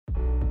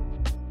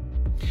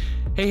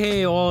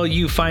Hey, all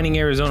you Finding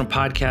Arizona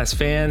podcast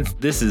fans.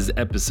 This is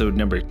episode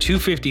number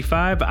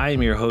 255. I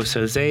am your host,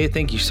 Jose.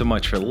 Thank you so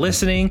much for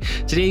listening.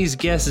 Today's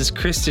guest is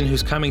Kristen,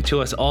 who's coming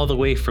to us all the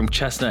way from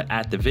Chestnut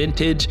at the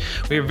Vintage.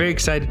 We are very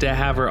excited to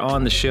have her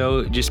on the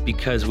show just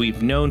because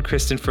we've known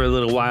Kristen for a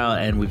little while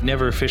and we've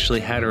never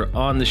officially had her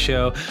on the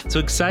show. So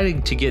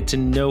exciting to get to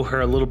know her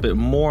a little bit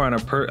more on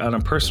a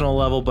personal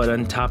level, but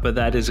on top of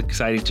that, is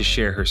exciting to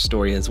share her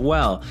story as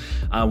well.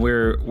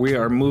 We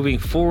are moving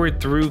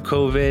forward through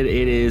COVID.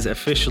 It is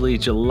officially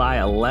July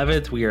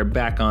 11th. We are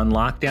back on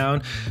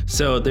lockdown.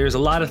 So there's a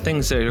lot of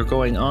things that are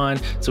going on.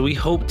 So we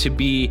hope to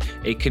be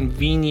a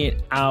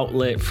convenient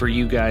outlet for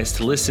you guys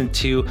to listen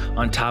to,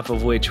 on top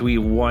of which we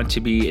want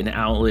to be an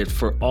outlet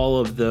for all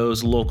of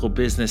those local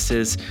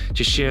businesses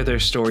to share their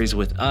stories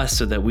with us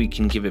so that we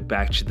can give it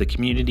back to the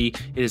community.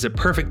 It is a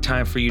perfect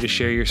time for you to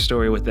share your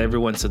story with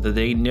everyone so that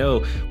they know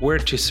where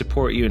to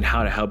support you and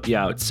how to help you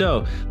out.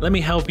 So let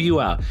me help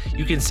you out.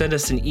 You can send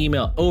us an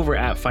email over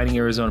at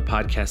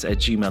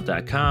findingarizonapodcast@gmail.com.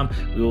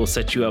 We will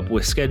set you up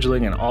with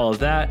scheduling and all of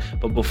that.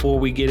 But before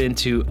we get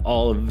into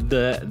all of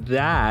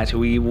that,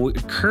 we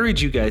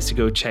encourage you guys to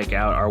go check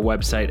out our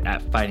website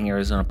at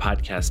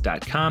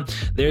findingarizonapodcast.com.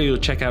 There you'll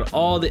check out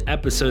all the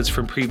episodes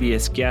from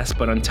previous guests.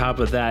 But on top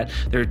of that,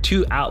 there are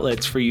two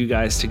outlets for you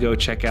guys to go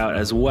check out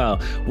as well.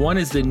 One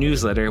is the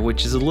newsletter,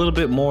 which is a little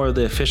bit more of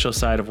the official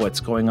side of what's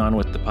going on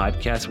with the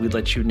podcast. We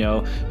let you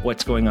know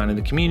what's going on in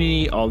the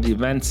community, all the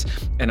events.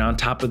 And on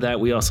top of that,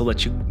 we also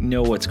let you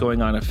know what's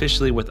going on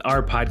officially with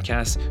our podcast,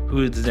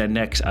 who is the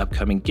next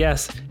upcoming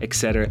guest,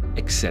 etc.,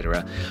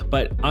 etc.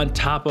 But on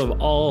top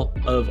of all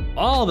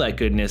that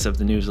goodness of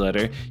the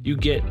newsletter, you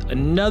get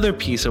another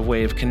piece of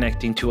way of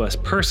connecting to us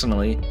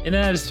personally, and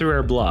that is through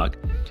our blog.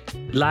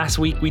 Last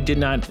week we did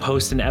not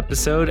post an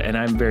episode, and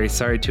I'm very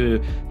sorry to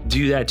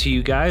do that to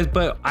you guys,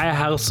 but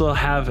I also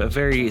have a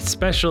very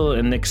special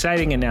and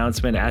exciting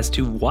announcement as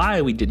to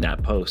why we did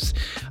not post.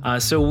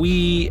 So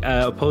we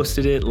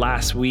posted it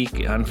last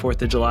week on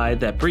 4th of July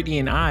that Brittany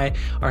and I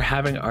are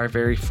having our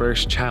very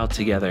first child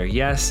together.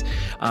 Yes,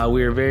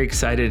 we are very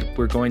excited.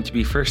 We're going to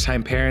be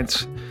first-time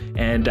parents,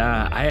 and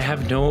I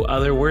have no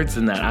other words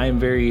than that. I am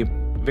very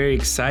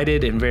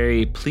excited and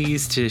very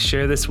pleased to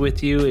share this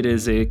with you. It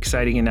is an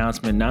exciting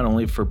announcement, not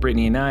only for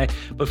Brittany and I,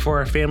 but for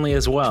our family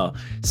as well.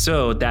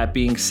 So that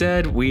being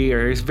said, we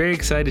are very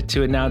excited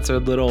to announce our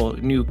little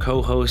new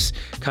co-host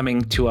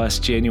coming to us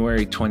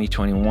January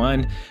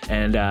 2021.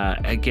 And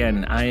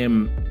again, I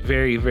am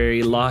very,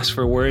 very lost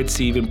for words.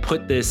 To even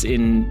put this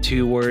in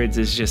 2 words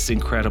is just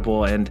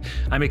incredible, and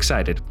I'm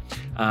excited.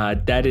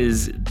 That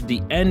is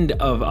the end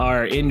of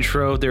our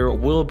intro. There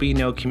will be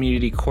no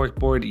community cork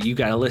board. You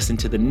got to listen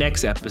to the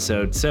next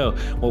episode. So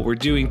what we're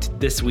doing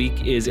this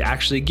week is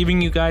actually giving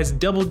you guys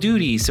double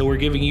duty. So we're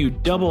giving you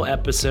double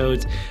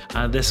episodes.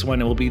 This one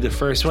will be the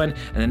first one,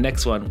 and the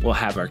next one will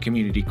have our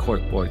community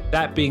cork board.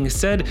 That being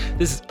said,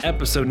 this is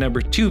episode number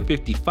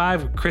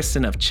 255 with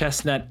Kristen of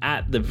Chestnut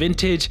at the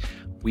Vintage.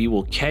 We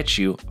will catch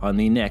you on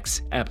the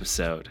next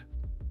episode.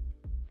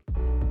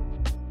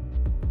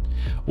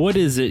 What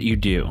is it you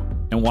do,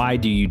 and why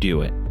do you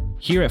do it?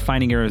 Here at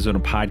Finding Arizona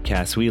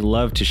Podcast, we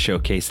love to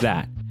showcase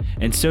that,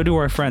 and so do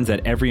our friends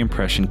at Every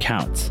Impression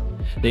Counts.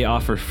 They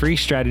offer free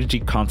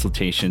strategy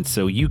consultations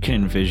so you can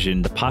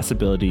envision the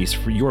possibilities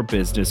for your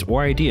business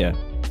or idea,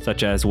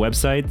 such as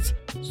websites,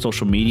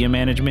 social media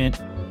management,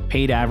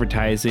 paid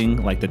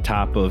advertising like the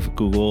top of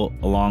Google,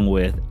 along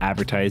with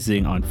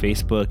advertising on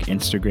Facebook,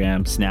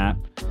 Instagram, Snap,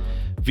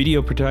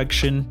 video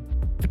production,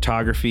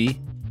 photography,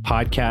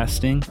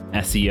 podcasting,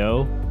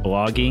 SEO,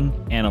 blogging,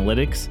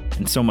 analytics,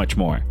 and so much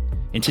more.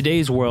 In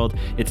today's world,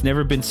 it's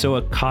never been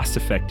so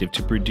cost-effective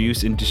to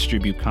produce and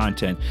distribute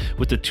content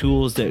with the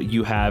tools that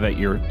you have at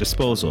your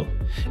disposal.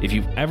 If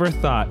you've ever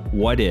thought,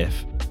 what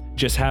if?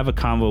 Just have a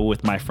convo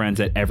with my friends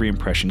at Every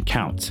Impression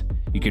Counts.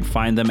 You can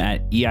find them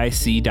at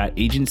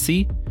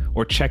eic.agency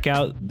or check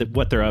out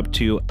what they're up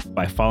to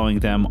by following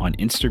them on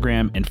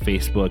Instagram and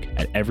Facebook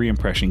at Every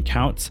Impression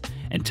Counts,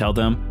 and tell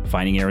them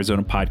Finding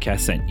Arizona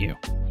Podcast sent you.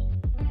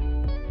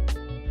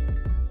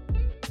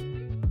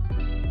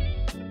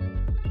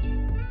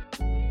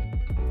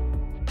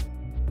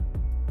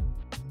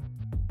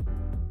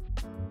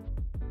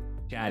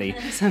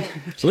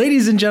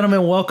 Ladies and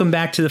gentlemen, welcome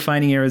back to the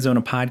Finding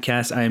Arizona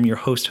Podcast. I am your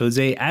host,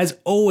 Jose. As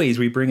always,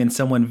 we bring in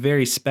someone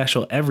very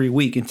special every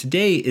week, and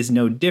today is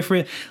no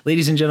different.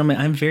 Ladies and gentlemen,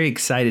 I'm very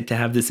excited to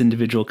have this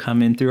individual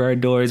come in through our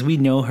doors. We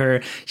know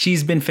her.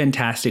 She's been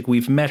fantastic.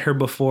 We've met her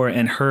before,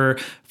 and her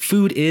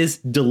food is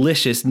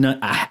delicious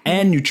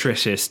and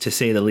nutritious, to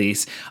say the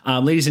least.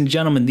 Ladies and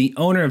gentlemen, the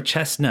owner of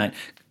Chestnut,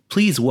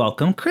 please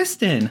welcome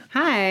Kristen.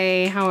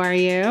 Hi, how are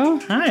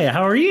you? Hi,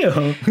 how are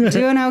you?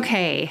 Doing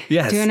okay.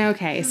 Yes. Doing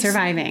okay.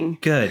 Surviving.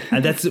 Good.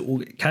 And that's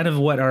kind of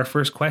what our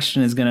first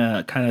question is going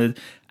to kind of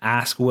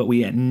ask, what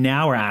we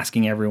now are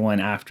asking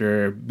everyone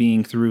after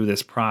being through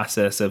this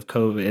process of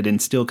COVID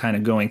and still kind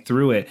of going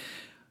through it.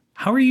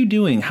 How are you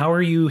doing? How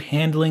are you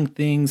handling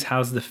things?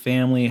 How's the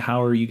family?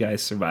 How are you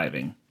guys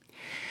surviving?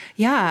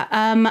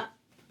 Yeah.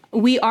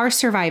 We are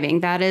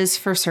surviving. That is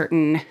for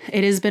certain.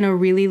 It has been a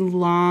really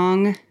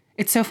long,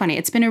 it's so funny.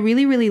 It's been a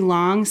really, really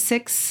long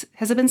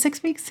has it been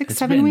 6 weeks? It's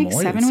 7 been weeks?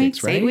 more than 7 weeks?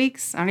 6, right? 8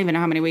 weeks? I don't even know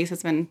how many weeks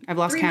it's been. I've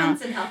lost 3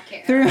 count. months in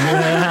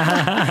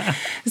healthcare.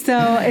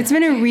 So it's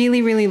been a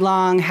really, really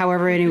long,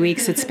 however many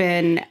weeks it's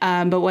been.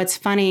 But what's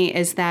funny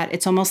is that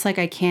it's almost like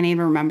I can't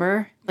even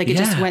remember. Like it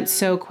just went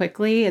so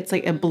quickly. It's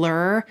like a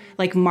blur.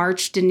 Like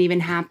March didn't even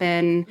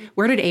happen.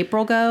 Where did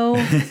April go?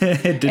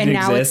 And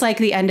now it's like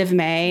the end of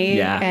May.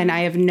 Yeah. And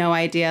I have no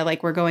idea.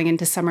 Like we're going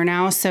into summer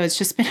now. So it's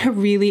just been a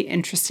really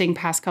interesting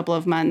past couple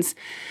of months.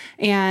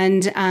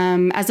 And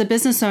as a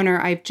business owner,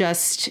 I've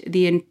just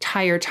the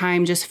entire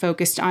time just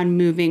focused on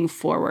moving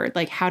forward.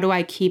 Like, how do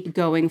I keep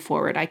going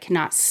forward? I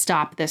cannot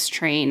stop this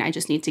train. I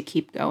just need to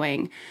keep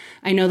going.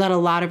 I know that a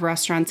lot of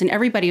restaurants, and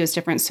everybody was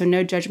different, so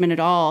no judgment at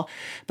all,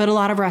 but a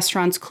lot of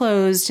restaurants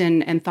closed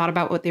and thought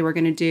about what they were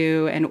going to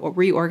do and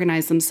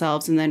reorganized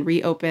themselves and then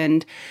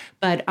reopened.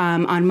 But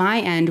on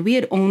my end, we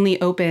had only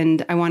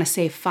opened, I want to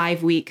say,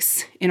 5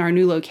 weeks in our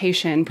new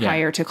location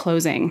prior to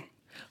closing.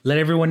 Let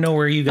everyone know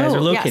where you guys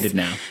are located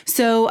now.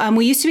 So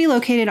we used to be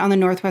located on the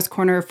northwest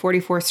corner of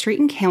 44th Street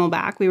in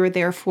Camelback. We were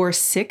there for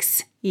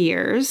 6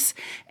 years.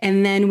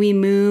 And then we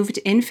moved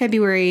in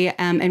February,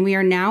 and we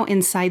are now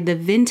inside the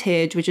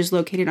Vintage, which is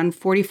located on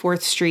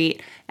 44th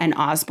Street and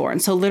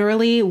Osborne. So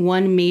literally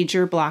 1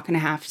 major block and a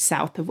half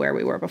south of where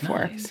we were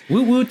before. Nice.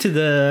 Woo woo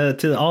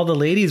to all the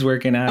ladies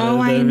working out of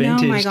the I know,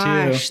 Vintage my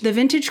gosh. too. The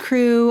Vintage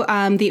crew,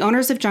 the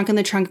owners of Junk in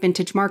the Trunk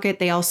Vintage Market,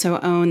 they also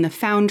own the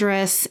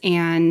Foundress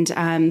and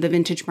the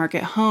Vintage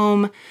Market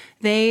Home.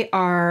 They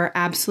are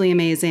absolutely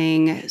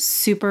amazing,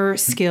 super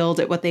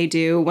skilled at what they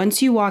do.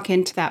 Once you walk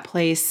into that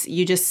place,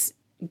 you just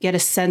get a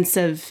sense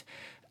of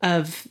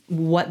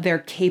what they're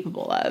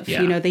capable of.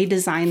 Yeah. You know, they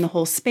design the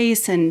whole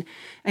space. And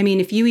I mean,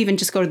 if you even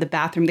just go to the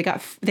bathroom,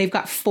 they've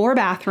got 4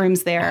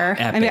 bathrooms there.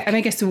 Epic.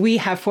 I guess we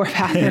have 4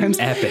 bathrooms.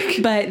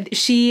 Epic. But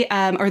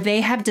they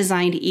have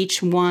designed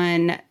each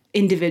one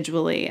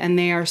individually, and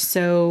they are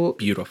so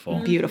Beautiful.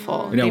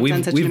 beautiful. You know, They've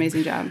done such an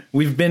amazing job.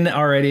 We've been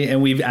already,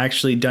 and we've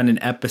actually done an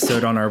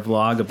episode on our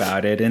vlog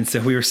about it. And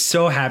so we were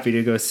so happy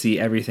to go see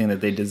everything that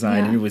they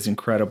designed, and it was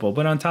incredible.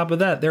 But on top of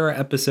that, they were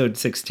episode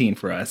 16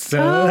 for us. So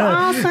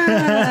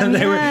Awesome.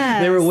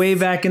 they were way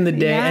back in the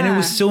day, and it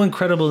was so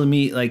incredible to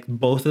meet like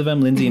both of them,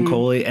 Lindsay and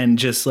Coley, and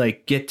just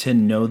like get to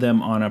know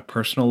them on a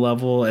personal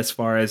level. As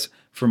far as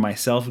for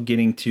myself,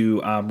 getting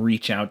to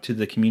reach out to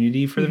the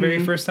community for the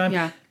very first time.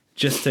 Yeah.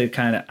 Just to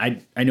kind of,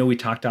 I know we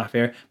talked off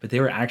air, but they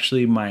were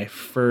actually my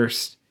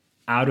first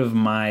out of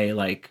my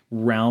like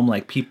realm,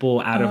 like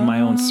people out of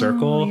my own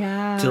circle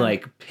to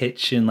like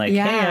pitch and like, hey,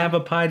 I have a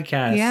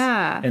podcast.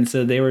 Yeah. And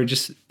so they were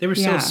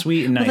so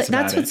sweet and nice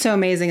about That's what's so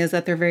amazing is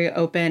that they're very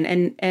open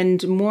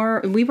and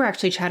more. We were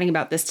actually chatting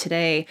about this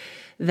today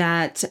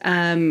that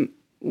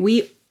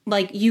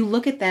like you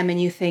look at them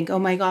and you think, oh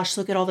my gosh,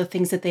 look at all the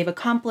things that they've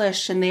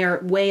accomplished and they are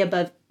way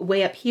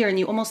up here. And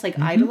you almost like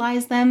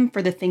idolize them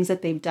for the things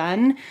that they've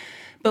done.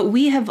 But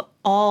we have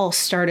all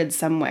started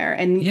somewhere.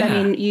 And I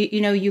mean, you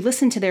know, you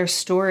listen to their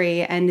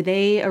story and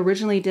they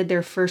originally did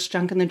their first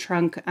Junk in the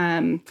Trunk,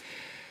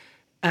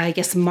 I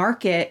guess,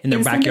 market in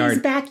their backyard.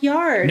 Somebody's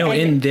backyard. No,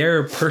 in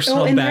their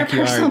personal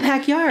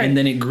backyard. And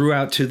then it grew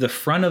out to the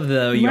front of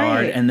the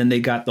yard, and then they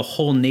got the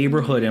whole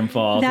neighborhood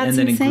involved. That's and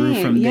then insane. It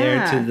grew from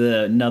there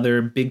to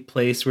another big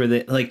place where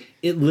they like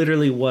it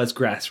literally was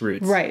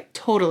grassroots. Right,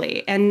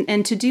 totally.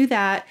 And to do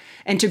that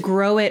and to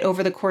grow it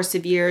over the course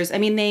of years, I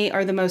mean, they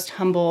are the most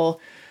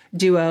humble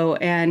duo.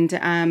 And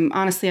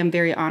honestly, I'm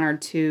very honored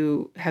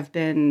to have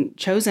been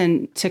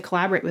chosen to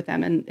collaborate with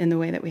them in the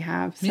way that we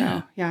have.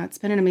 So yeah, it's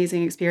been an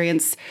amazing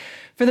experience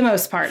for the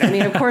most part. I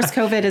mean, of course,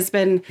 COVID has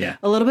been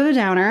a little bit of a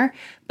downer,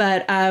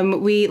 but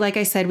like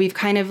I said, we've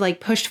kind of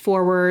like pushed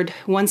forward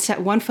one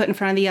foot in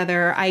front of the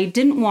other. I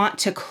didn't want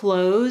to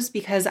close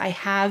because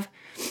I've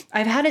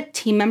had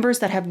team members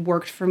that have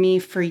worked for me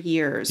for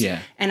years. Yeah.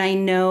 And I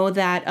know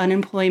that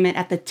unemployment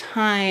at the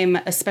time,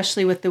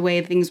 especially with the way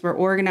things were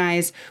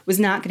organized, was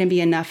not going to be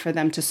enough for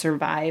them to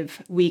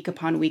survive week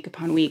upon week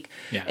upon week.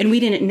 Yeah. And we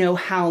didn't know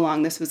how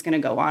long this was going to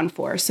go on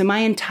for. So my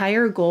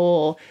entire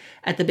goal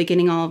at the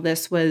beginning of all of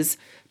this was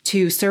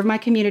to serve my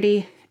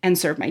community and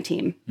serve my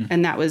team. Mm-hmm.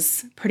 And that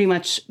was pretty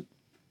much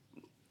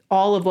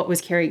all of what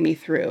was carrying me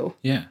through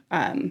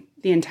the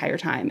entire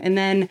time. And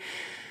then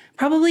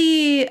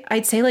probably,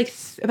 I'd say like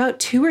about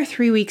 2 or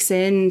 3 weeks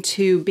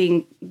into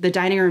being the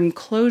dining room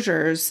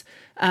closures,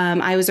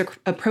 I was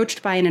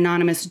approached by an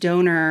anonymous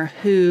donor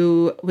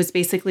who was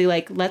basically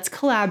like, let's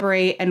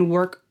collaborate and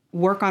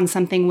work on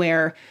something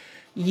where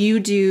you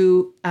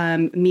do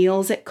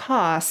meals at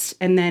cost,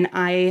 and then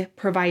I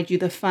provide you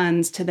the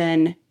funds to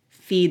then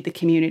feed the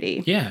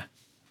community. Yeah.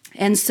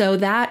 And so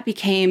that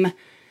became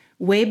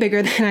way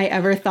bigger than I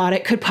ever thought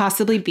it could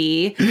possibly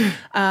be.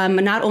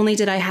 Not only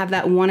did I have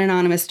that one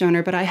anonymous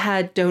donor, but I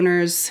had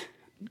donors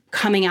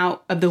coming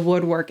out of the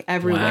woodwork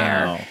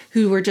everywhere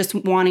who were just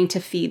wanting to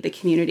feed the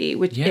community,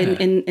 which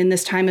in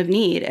this time of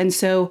need. And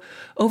so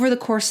over the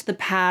course of the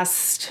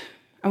past,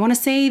 I want to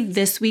say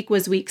this week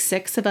was week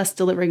 6 of us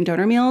delivering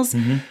donor meals.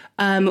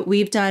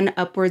 We've done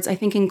upwards, I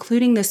think,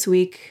 including this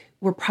week,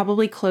 we're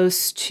probably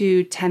close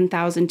to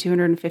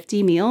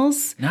 10,250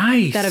 meals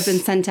Nice. that have been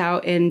sent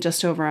out in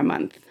just over a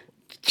month.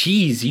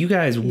 Jeez, you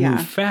guys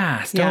move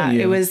fast, don't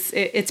you?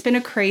 It's been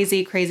a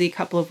crazy, crazy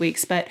couple of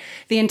weeks, but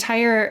the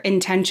entire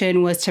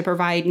intention was to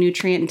provide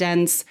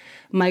nutrient-dense,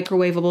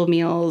 microwavable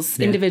meals,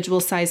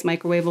 individual-sized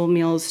microwavable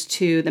meals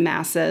to the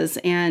masses.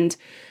 And,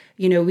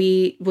 you know,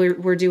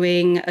 we're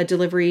doing a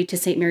delivery to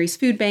St. Mary's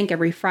Food Bank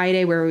every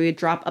Friday where we would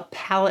drop a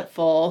pallet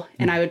full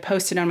and I would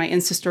post it on my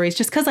Insta stories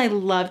just because I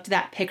loved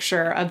that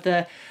picture of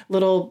the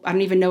little, I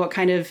don't even know what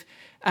kind of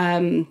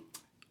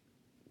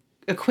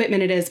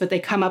equipment it is, but they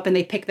come up and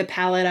they pick the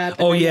pallet up.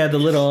 Oh yeah, the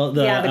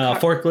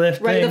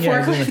forklift, right? thing. The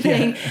forklift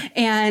thing,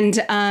 and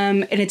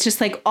it's just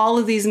like all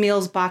of these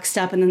meals boxed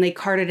up, and then they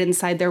carted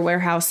inside their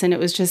warehouse, and it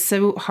was just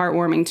so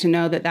heartwarming to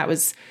know that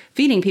was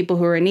feeding people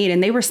who were in need.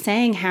 And they were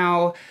saying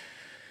how,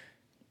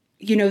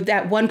 you know,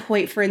 at one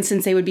point, for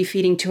instance, they would be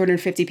feeding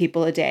 250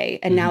 people a day,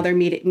 and now they're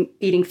eating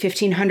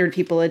 1,500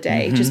 people a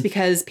day just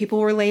because people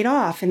were laid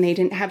off and they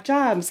didn't have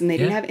jobs and they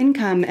didn't have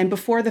income. And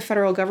before the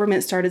federal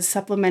government started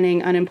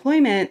supplementing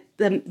unemployment,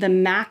 the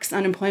max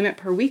unemployment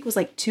per week was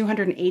like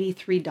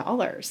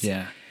 $283.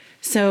 Yeah.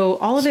 So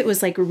all of it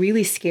was like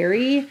really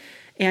scary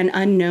and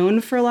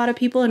unknown for a lot of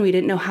people, and we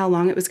didn't know how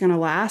long it was going to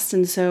last.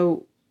 And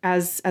so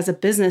as a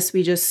business,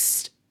 we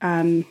just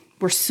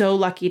we're so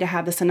lucky to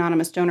have this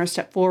anonymous donor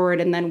step forward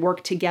and then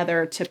work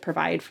together to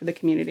provide for the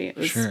community. It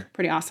was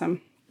pretty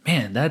awesome.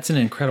 Man, that's an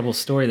incredible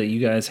story that you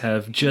guys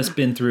have just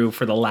been through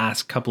for the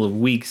last couple of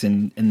weeks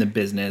in the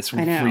business for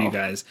you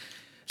guys.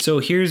 So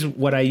here's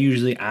what I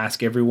usually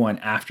ask everyone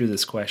after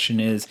this question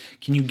is,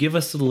 can you give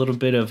us a little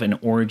bit of an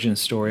origin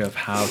story of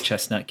how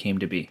Chestnut came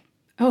to be?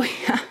 Oh,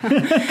 yeah.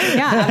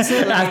 Yeah,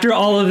 absolutely. After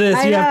all of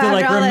this, you have to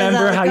like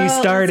remember how you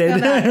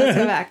started. Let's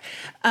go back.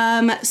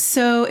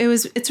 So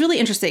it's really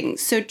interesting.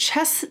 So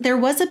there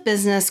was a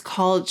business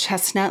called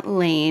Chestnut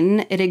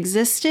Lane. It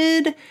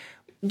existed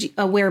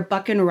where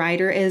Buck and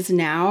Ryder is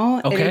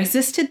now. Okay. It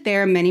existed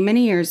there many,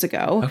 many years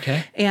ago.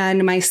 Okay.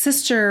 And my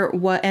sister,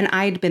 and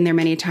I'd been there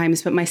many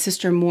times, but my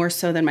sister more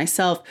so than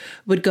myself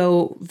would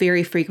go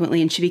very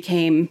frequently, and she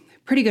became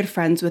pretty good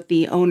friends with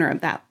the owner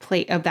of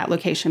that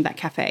location, that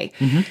cafe.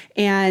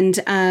 And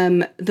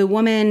the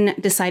woman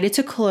decided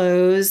to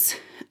close,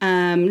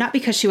 not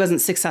because she wasn't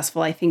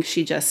successful. I think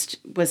she just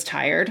was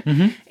tired.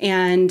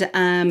 And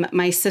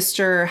my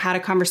sister had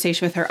a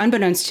conversation with her,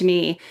 unbeknownst to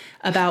me,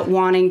 about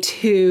wanting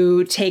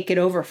to take it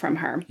over from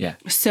her. Yeah.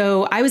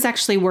 So I was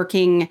actually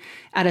working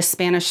at a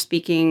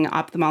Spanish-speaking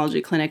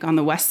ophthalmology clinic on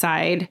the West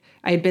Side.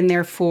 I had been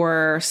there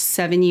for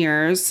 7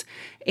 years.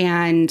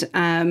 And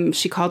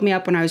she called me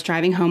up when I was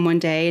driving home one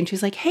day, and she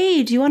was like,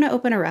 "Hey, do you want to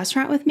open a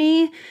restaurant with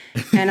me?"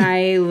 And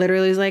I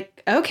literally was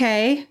like,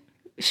 "Okay,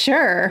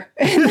 sure."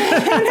 And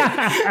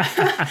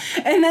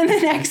then the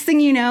next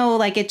thing you know,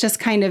 like it just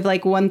kind of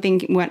like one thing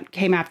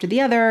came after the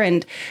other,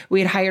 and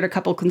we had hired a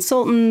couple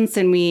consultants,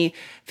 and we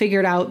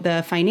figured out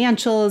the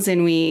financials,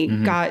 and we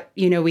got,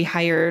 we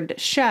hired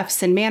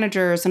chefs and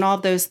managers and all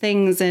of those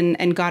things,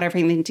 and got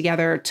everything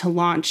together to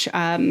launch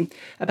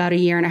about a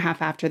year and a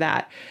half after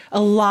that.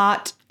 A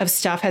lot of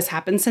stuff has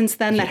happened since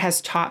then that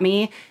has taught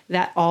me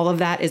that all of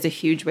that is a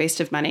huge waste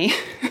of money.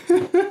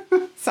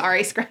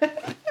 Sorry, script.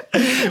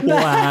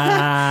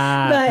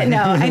 Wow. But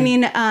no, I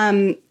mean,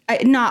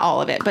 not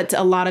all of it, but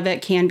a lot of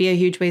it can be a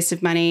huge waste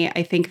of money.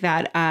 I think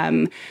that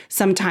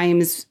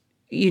sometimes,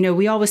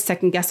 we always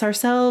second guess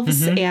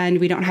ourselves, and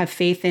we don't have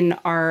faith in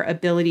our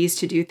abilities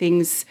to do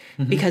things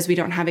because we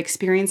don't have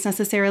experience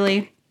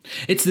necessarily.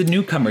 It's the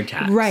newcomer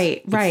tax.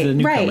 Right. It's the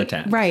newcomer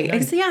tax.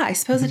 Right. Yeah, I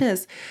suppose it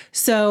is.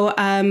 So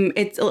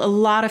it's a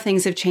lot of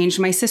things have changed.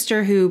 My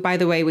sister, who, by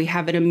the way, we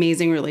have an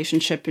amazing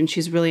relationship, and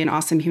she's really an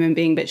awesome human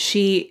being, but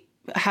she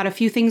had a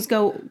few things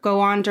go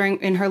on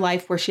in her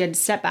life where she had to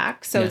step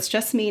back. So it's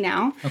just me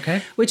now.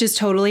 Okay. Which is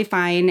totally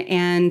fine.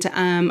 And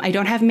I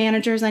don't have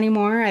managers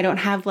anymore. I don't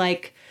have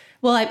I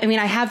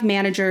have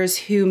managers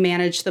who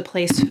manage the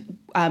place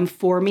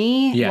for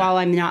me while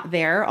I'm not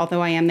there,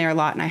 although I am there a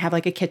lot, and I have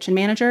like a kitchen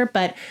manager.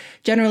 But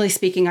generally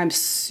speaking, I'm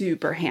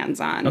super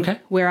hands-on,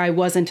 where I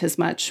wasn't as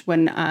much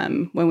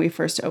when we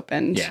first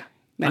opened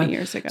many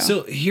years ago.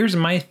 So here's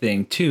my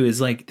thing too, is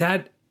like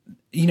that,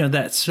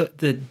 that's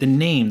the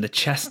name, the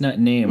Chestnut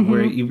name,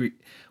 where you,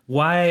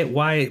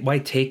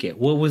 why take it?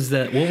 What was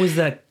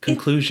that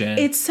conclusion?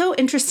 It's so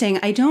interesting.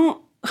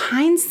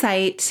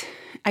 Hindsight,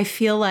 I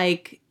feel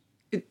like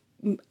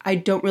I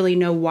don't really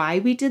know why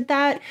we did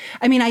that.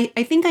 I mean, I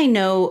think I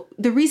know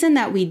the reason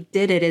that we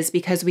did it is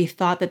because we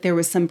thought that there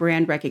was some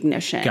brand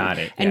recognition. Got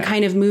it. And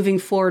kind of moving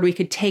forward, we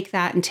could take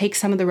that and take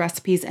some of the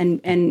recipes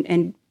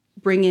and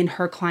bring in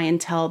her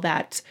clientele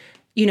that,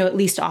 at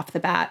least off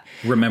the bat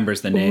remembers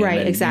the name.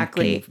 Right,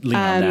 exactly. Lean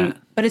on that.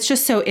 But it's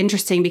just so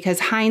interesting because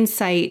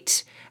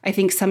hindsight, I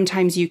think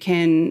sometimes you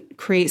can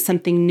create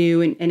something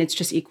new and it's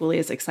just equally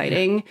as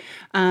exciting.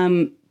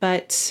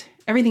 But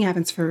everything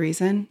happens for a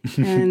reason.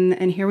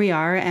 And here we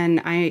are.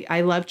 And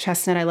I love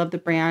Chestnut. I love the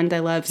brand. I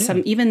love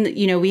some, even,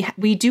 you know,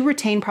 we do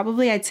retain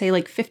probably, I'd say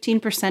like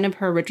 15% of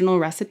her original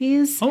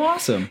recipes. Oh,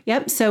 awesome.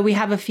 Yep. So we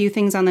have a few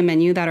things on the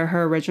menu that are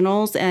her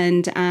originals.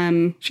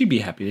 And she'd be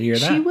happy to hear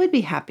that. She would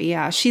be happy.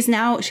 Yeah. She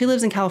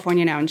lives in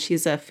California now and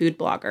she's a food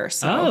blogger.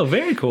 So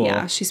very cool.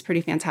 Yeah. She's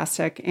pretty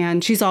fantastic.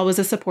 And she's always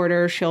a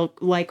supporter. She'll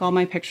like all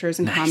my pictures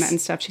and comment and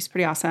stuff. She's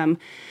pretty awesome.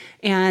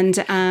 And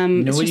you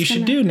know what you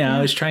should do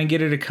now is try and get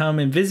her to come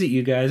and visit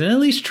you guys and at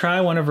least try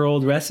one of her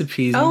old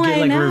recipes and get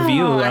like a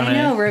review on it. I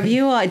know,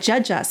 review,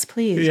 judge us,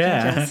 please.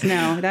 Yeah. Judge us.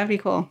 No, that'd be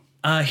cool.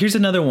 Here's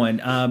another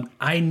one.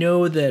 I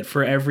know that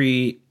for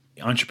every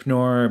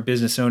entrepreneur or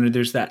business owner,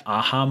 there's that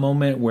aha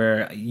moment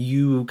where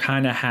you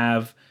kind of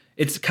have,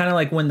 it's kind of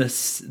like when the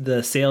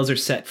sails are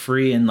set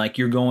free and like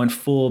you're going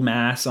full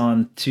mass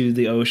onto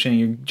the ocean.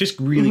 You're just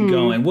really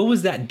going. What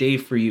was that day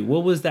for you?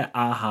 What was that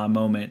aha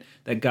moment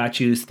that got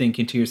you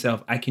thinking to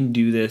yourself, I can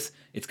do this.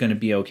 It's going to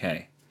be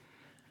okay.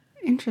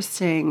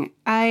 Interesting.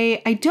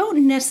 I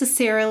don't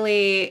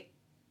necessarily,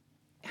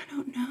 I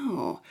don't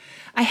know.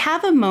 I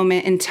have a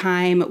moment in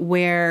time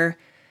where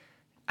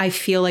I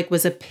feel like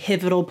was a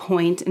pivotal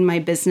point in my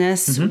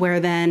business where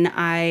then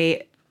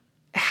I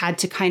had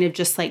to kind of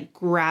just like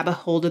grab a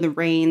hold of the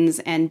reins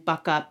and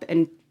buck up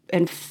and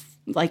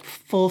like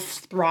full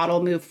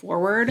throttle move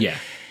forward. Yeah.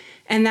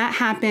 And that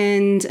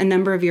happened a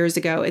number of years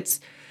ago. It's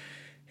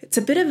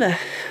a bit of a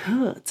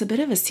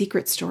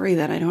secret story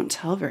that I don't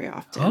tell very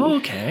often. Oh,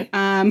 okay.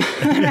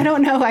 I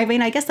don't know. I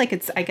mean, I guess I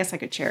could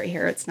share it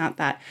here. It's not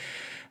that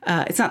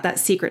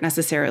secret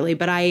necessarily,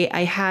 but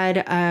I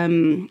had,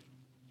 and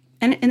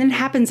it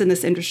happens in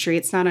this industry.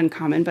 It's not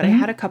uncommon, but I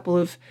had a couple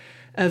of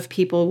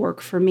people work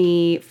for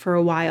me for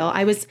a while.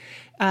 I was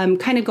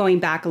kind of going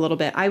back a little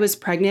bit. I was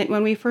pregnant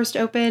when we first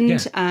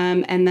opened,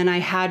 and then I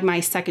had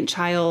my second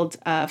child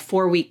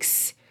 4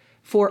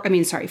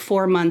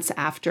 months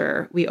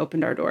after we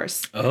opened our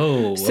doors.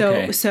 Oh,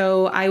 okay.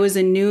 So I was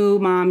a new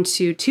mom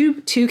to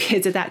two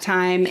kids at that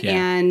time,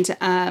 and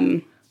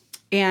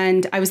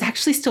I was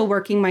actually still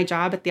working my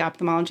job at the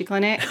ophthalmology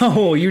clinic.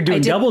 Oh, you're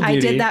doing double duty. I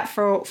did that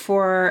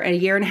for a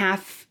year and a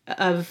half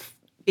of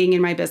being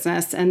in my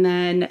business. And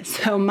then,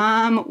 so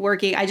mom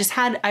working, I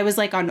was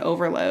like on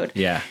overload.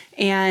 Yeah.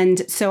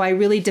 And so I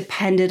really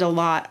depended a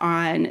lot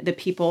on the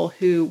people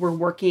who were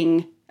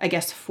working, I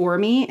guess, for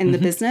me in the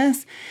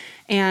business.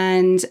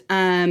 And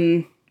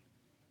I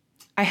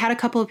had a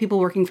couple of people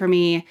working for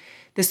me.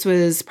 This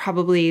was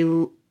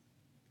probably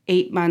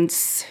 8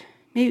 months,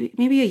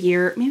 maybe a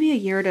year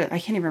to, I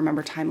can't even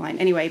remember timeline.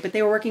 Anyway, but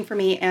they were working for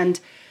me, and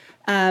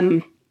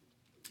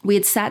we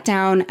had sat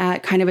down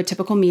at kind of a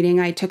typical meeting.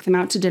 I took them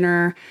out to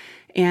dinner,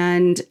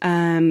 and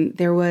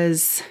there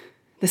was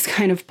this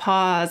kind of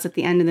pause at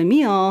the end of the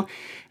meal,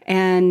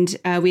 and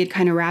we had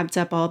kind of wrapped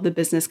up all the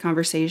business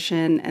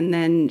conversation. And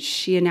then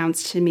she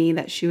announced to me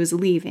that she was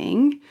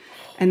leaving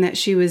and that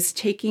she was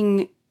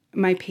taking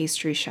my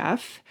pastry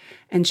chef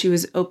and she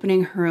was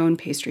opening her own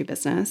pastry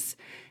business.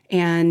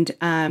 And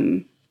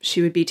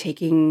she would be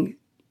taking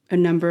a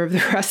number of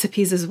the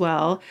recipes as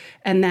well,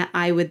 and that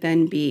I would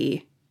then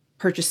be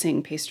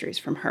purchasing pastries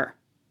from her.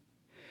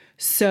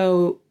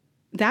 So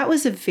that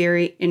was a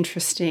very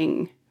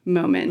interesting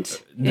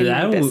moment in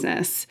my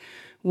business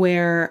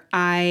where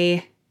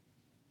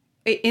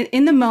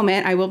in the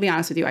moment, I will be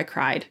honest with you, I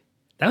cried.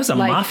 That was a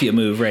mafia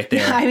move right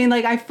there. I mean,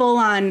 like I full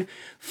on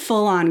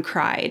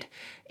cried.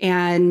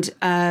 And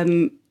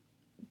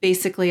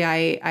basically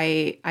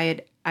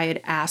I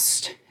had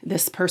asked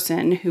this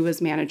person who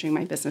was managing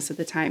my business at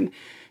the time,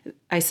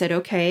 I said,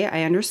 okay,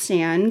 I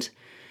understand.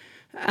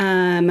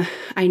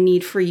 I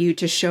need for you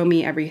to show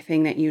me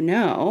everything that you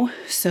know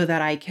so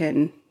that I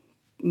can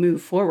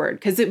move forward.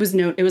 Because it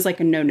was like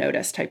a no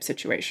notice type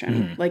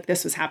situation. Like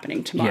this was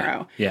happening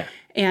tomorrow. Yeah.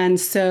 And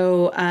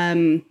so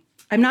I'm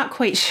not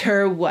quite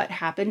sure what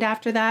happened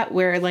after that,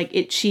 where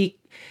like she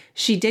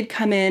did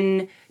come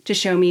in to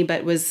show me,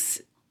 but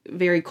was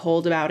very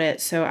cold about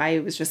it. So I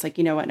was just like,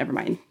 you know what, never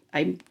mind.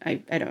 I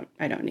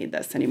don't need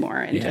this anymore.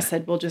 And just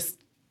said, we'll just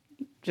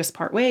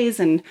part ways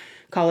and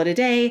call it a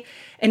day.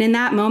 And in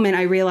that moment,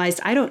 I realized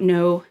I don't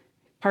know,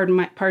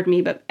 pardon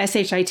me, but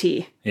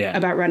SHIT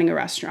about running a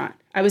restaurant.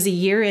 I was a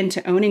year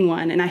into owning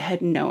one and I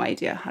had no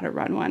idea how to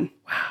run one.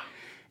 Wow.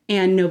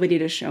 And nobody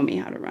to show me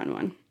how to run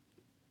one.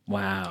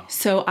 Wow.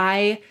 So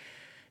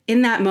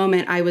in that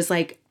moment, I was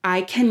like,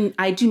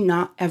 I do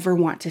not ever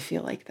want to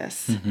feel like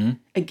this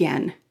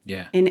again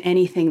in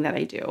anything that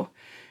I do.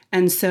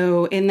 And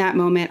so in that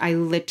moment, I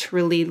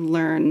literally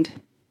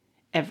learned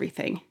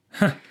everything.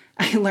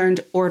 I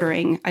learned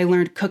ordering. I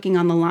learned cooking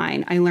on the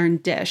line. I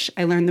learned dish.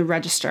 I learned the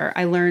register.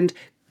 I learned,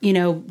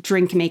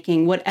 drink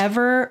making.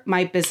 Whatever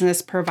my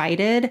business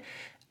provided,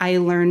 I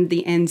learned the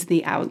ins,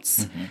 the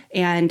outs.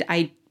 And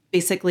I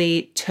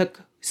basically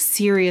took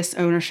serious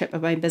ownership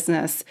of my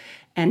business.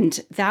 And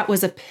that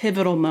was a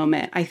pivotal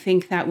moment. I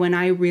think that when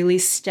I really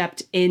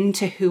stepped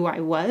into who I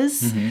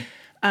was,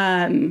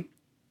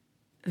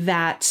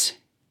 that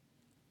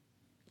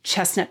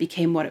Chestnut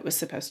became what it was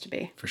supposed to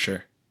be. For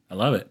sure. I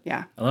love it.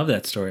 Yeah. I love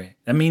that story.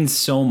 That means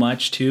so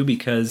much too,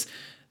 because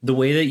the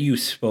way that you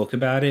spoke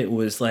about it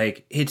was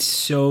like, it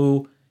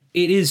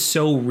is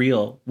so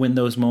real when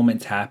those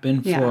moments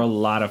happen for a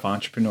lot of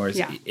entrepreneurs.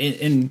 Yeah.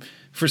 And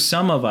for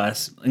some of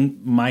us,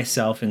 and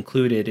myself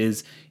included,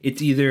 it's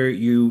either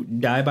you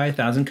die by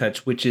 1,000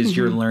 cuts, which is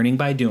you're learning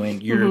by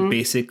doing. You're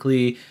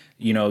basically,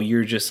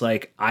 you're just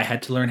like, I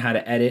had to learn how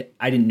to edit.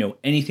 I didn't know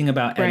anything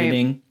about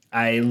editing.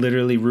 I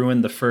literally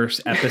ruined the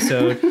first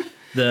episode.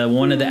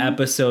 One of the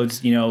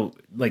episodes,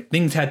 like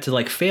things had to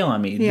like fail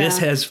on me. Yeah. This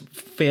has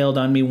failed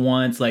on me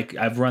once. Like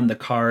I've run the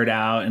card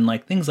out and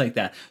like things like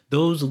that.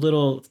 Those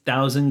little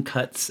 1,000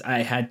 cuts I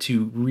had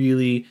to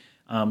really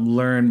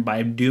learn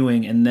by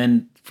doing. And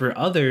then for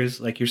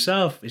others like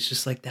yourself, it's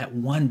just like that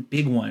one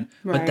big one.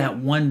 Right. But that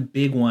one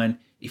big one,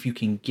 if you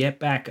can get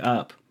back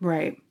up,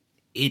 Right.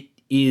 it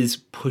is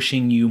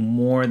pushing you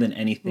more than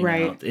anything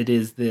Right. else. It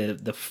is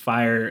the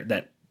fire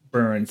that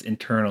burns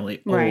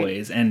internally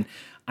always. And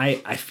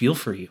I feel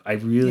for you. I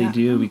really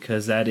do,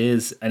 because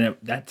that's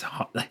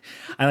like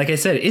I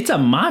said, it's a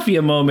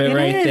mafia moment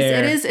right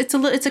there. It is.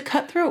 It's a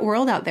cutthroat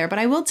world out there. But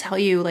I will tell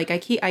you, like I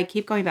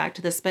keep going back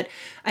to this, but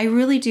I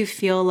really do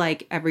feel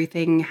like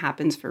everything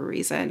happens for a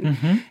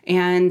reason.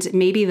 And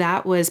maybe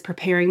that was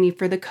preparing me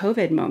for the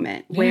COVID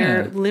moment,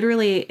 where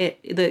literally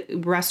the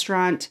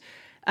restaurant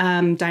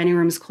dining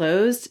rooms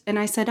closed, and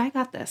I said, I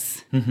got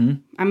this.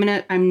 I'm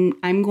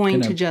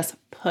going to just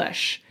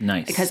push.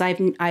 Nice. Because I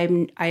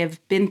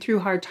have been through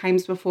hard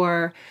times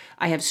before.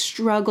 I have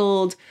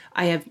struggled.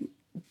 I have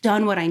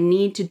done what I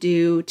need to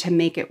do to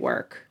make it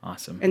work.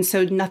 Awesome. And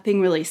so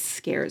nothing really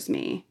scares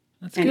me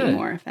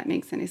anymore, if that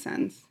makes any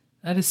sense.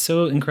 That is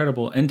so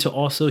incredible. And to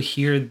also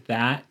hear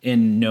that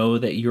and know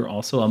that you're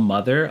also a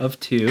mother of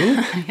two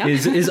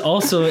is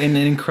also an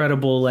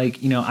incredible,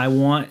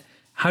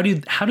 how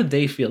did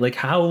they feel? Like,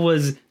 how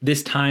was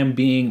this time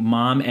being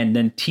mom and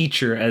then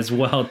teacher as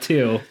well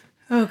too?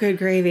 Oh, good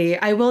gravy.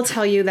 I will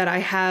tell you that I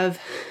have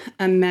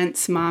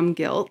immense mom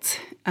guilt.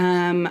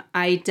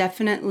 I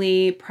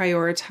definitely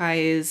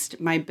prioritized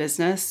my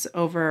business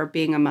over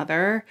being a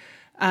mother.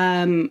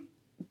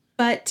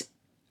 But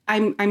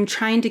I'm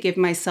trying to give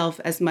myself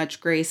as much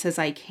grace as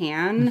I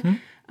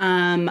can.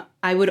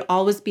 I would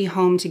always be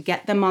home to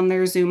get them on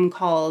their Zoom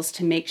calls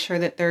to make sure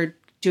that they're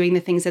doing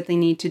the things that they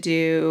need to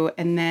do.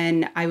 And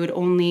then I would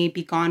only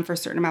be gone for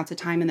certain amounts of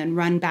time and then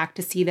run back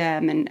to see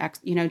them and,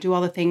 do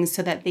all the things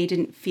so that they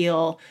didn't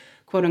feel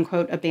quote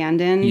unquote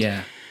abandoned.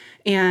 Yeah.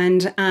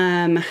 And,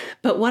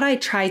 but what I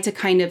tried to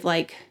kind of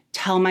like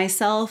tell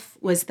myself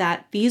was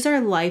that these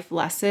are life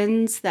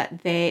lessons that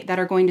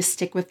are going to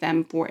stick with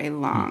them for a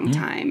long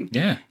time.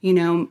 Yeah.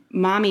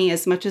 Mommy,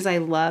 as much as I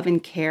love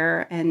and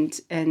care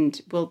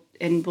and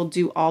will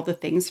do all the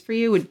things for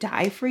you, would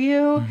die for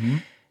you.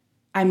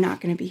 I'm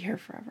not going to be here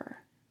forever.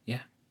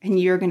 Yeah. And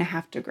you're going to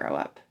have to grow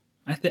up.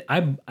 I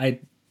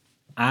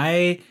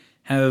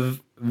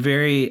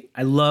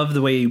love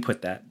the way you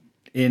put that.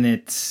 And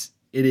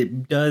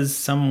it does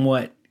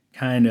somewhat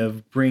kind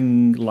of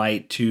bring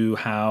light to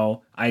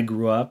how I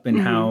grew up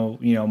and how,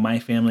 my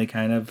family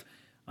kind of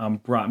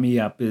brought me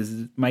up.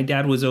 Is my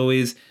dad was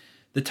always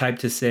the type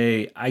to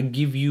say, I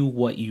give you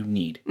what you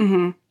need.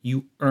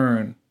 You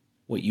earn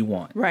what you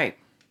want. Right.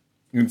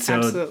 And so,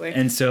 absolutely.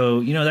 And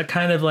so, that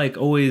kind of like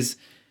always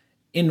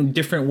in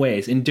different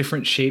ways, in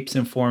different shapes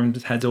and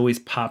forms has always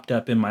popped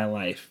up in my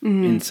life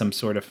in some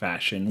sort of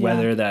fashion,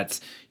 whether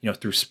that's,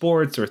 through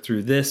sports or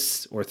through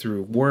this or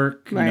through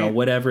work,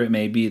 whatever it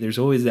may be. There's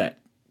always that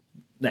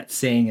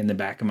saying in the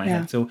back of my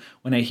head. So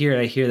when I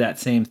hear that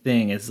same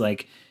thing. It's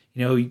like,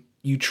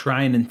 you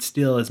try and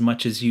instill as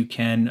much as you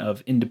can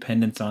of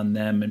independence on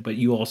them, but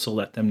you also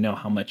let them know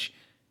how much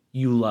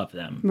you love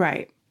them.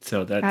 Right.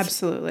 So that's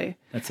absolutely.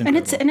 That's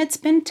incredible. And it's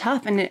been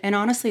tough, and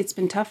honestly, it's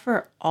been tough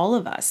for all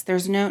of us.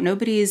 There's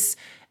nobody's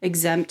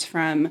exempt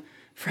from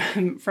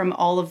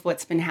all of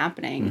what's been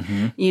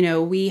happening.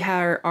 We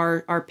have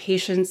our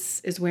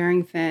patience is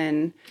wearing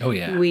thin. Oh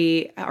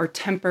yeah. Our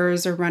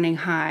tempers are running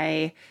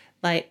high.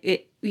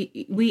 Like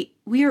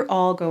we are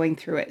all going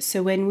through it.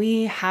 So when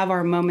we have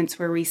our moments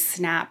where we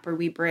snap or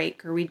we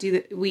break or we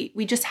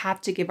we just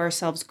have to give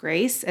ourselves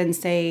grace and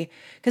say,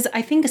 because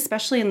I think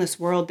especially in this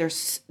world,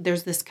 there's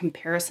this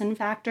comparison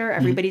factor.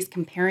 Everybody's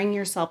comparing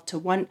yourself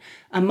to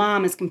a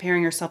mom is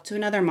comparing herself to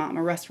another mom,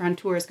 a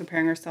restaurateur is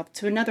comparing herself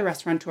to another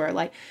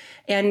restaurateur.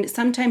 And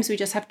sometimes we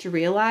just have to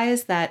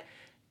realize that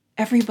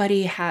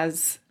everybody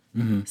has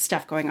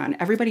stuff going on.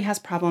 Everybody has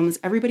problems.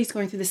 Everybody's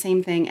going through the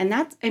same thing. And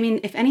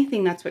if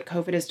anything, that's what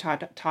COVID has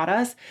taught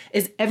us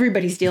is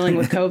everybody's dealing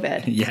with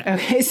COVID. Yeah.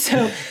 Okay.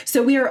 So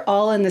we are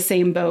all in the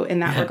same boat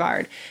in that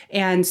regard.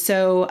 And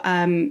so,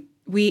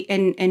 we're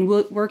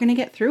going to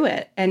get through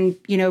it. And,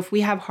 if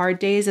we have hard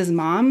days as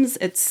moms,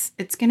 it's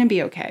going to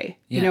be okay.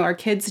 Yeah. Our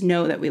kids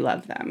know that we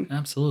love them.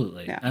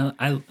 Absolutely. Yeah.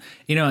 I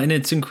and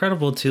it's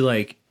incredible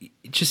to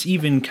just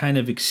even kind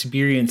of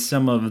experience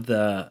some of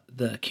the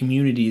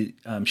community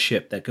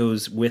ship that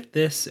goes with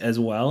this as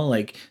well.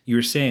 Like you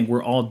were saying,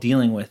 we're all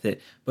dealing with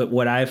it. But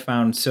what I've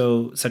found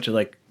such a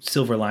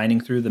silver lining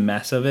through the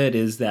mess of it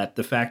is that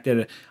the fact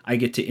that I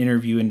get to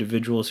interview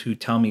individuals who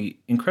tell me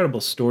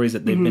incredible stories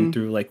that they've been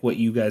through, like what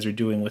you guys are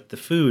doing with the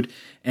food.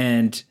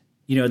 And,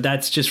 you know,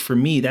 that's just, for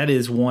me, that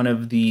is one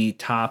of the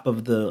top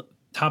of the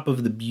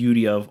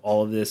beauty of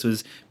all of this,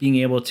 was being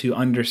able to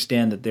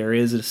understand that there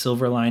is a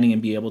silver lining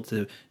and be able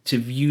to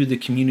view the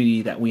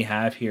community that we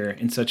have here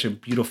in such a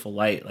beautiful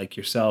light, like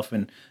yourself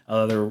and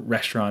other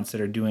restaurants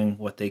that are doing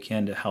what they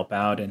can to help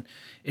out. And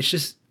it's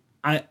just,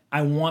 I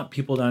want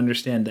people to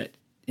understand that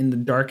in the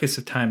darkest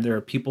of time, there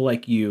are people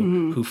like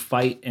you who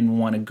fight and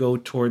want to go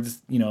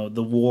towards, you know,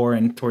 the war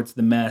and towards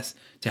the mess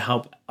to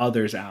help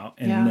others out.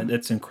 And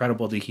that's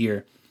incredible to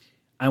hear.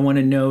 I want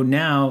to know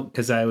now,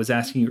 because I was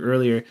asking you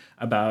earlier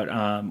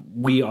about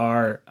we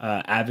are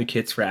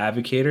advocates for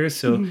advocators.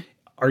 So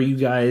are you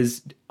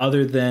guys,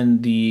 other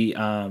than the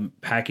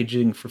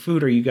packaging for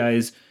food,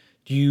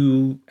 do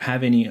you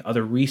have any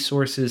other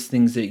resources,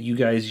 things that you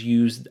guys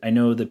use? I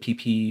know the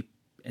PPP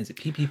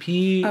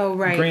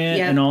grant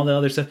and all the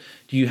other stuff.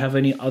 Do you have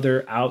any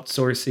other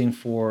outsourcing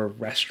for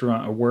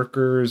restaurant or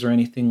workers or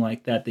anything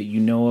like that you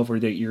know of, or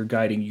that you're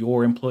guiding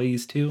your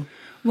employees to?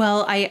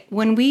 Well,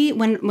 when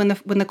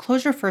the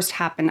closure first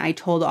happened, I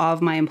told all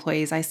of my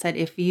employees, I said,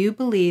 if you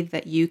believe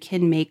that you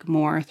can make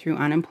more through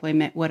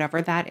unemployment,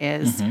 whatever that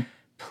is,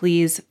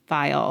 please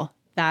file.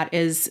 That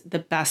is the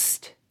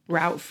best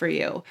route for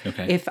you.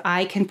 Okay. If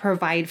I can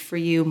provide for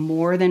you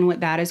more than what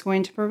that is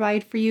going to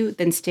provide for you,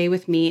 then stay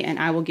with me and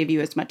I will give you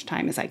as much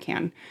time as I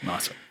can.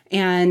 Awesome.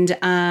 And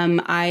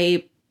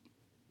I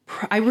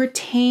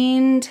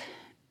retained,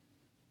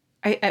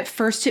 at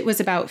first it was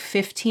about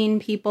 15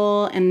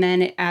 people. And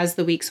then as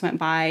the weeks went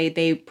by,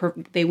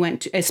 they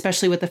went to,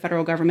 especially with the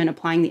federal government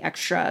applying the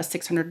extra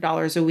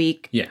 $600 a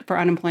week for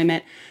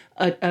unemployment.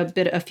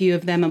 A few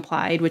of them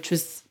applied, which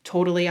was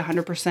totally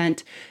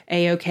 100%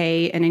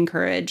 A-okay and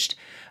encouraged.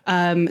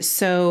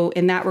 So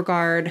in that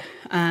regard,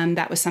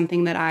 that was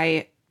something that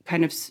I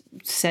kind of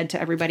said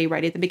to everybody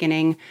right at the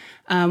beginning.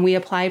 We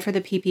applied for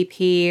the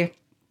PPP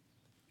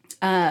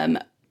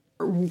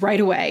right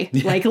away,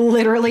 like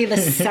literally the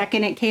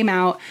second it came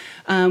out.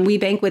 We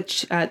bank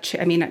with, I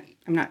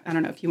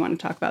don't know if you want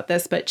to talk about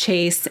this, but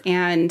Chase.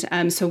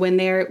 And so when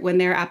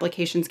their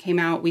applications came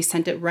out, we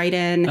sent it right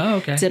in,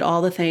 did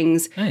all the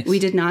things. Nice. We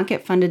did not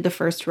get funded the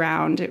first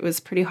round. It was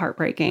pretty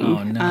heartbreaking.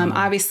 Oh, no.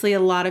 Obviously, a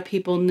lot of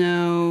people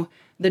know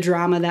the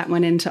drama that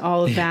went into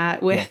all of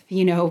that with,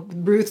 you know,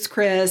 Ruth's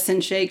Chris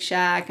and Shake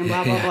Shack and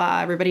blah, blah, blah.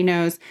 Everybody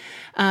knows.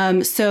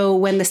 So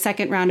when the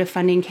second round of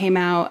funding came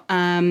out,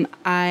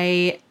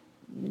 I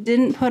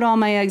didn't put all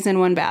my eggs in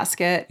one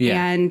basket.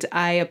 And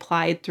I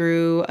applied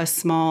through a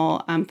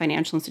small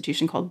financial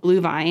institution called Blue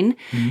Vine.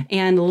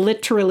 And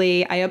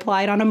literally I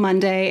applied on a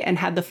Monday and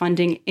had the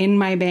funding in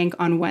my bank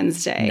on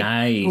Wednesday.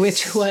 Nice.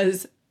 Which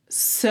was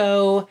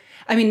so,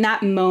 I mean,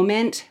 that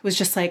moment was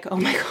just like, oh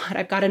my God,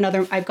 I've got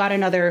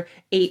another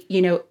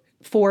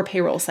 4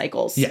 payroll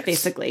cycles,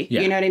 basically.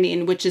 You know what I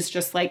mean? Which is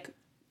just like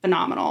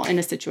phenomenal in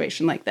a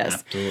situation like this.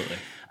 Absolutely.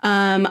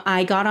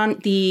 I got on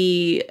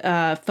the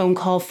phone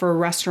call for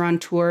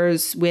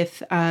restaurateurs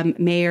with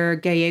Mayor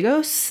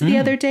Gallegos the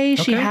other day.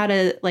 She had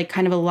a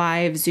kind of a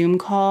live Zoom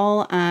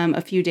call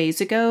a few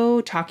days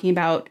ago talking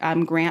about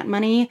grant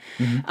money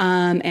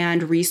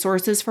and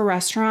resources for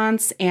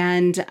restaurants.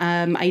 And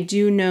I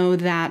do know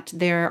that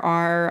there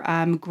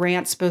are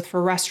grants both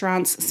for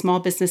restaurants, small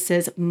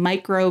businesses,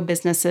 micro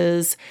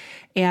businesses,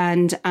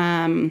 and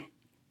the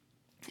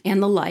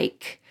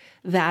like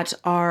that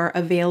are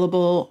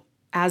available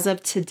as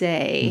of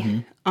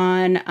today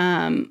on,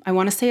 I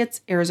want to say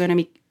it's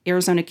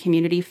Arizona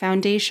Community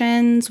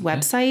Foundation's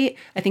website.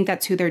 I think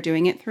that's who they're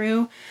doing it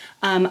through.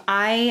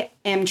 I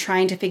am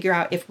trying to figure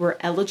out if we're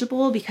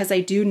eligible, because I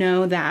do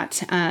know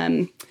that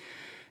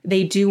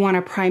they do want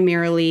to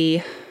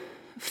primarily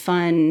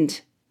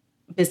fund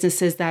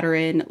businesses that are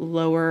in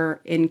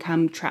lower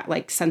income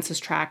like census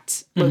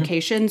tract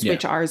locations,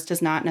 which ours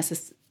does not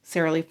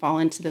necessarily fall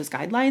into those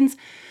guidelines.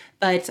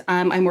 But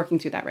I'm working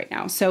through that right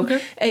now. So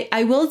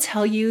I will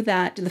tell you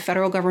that the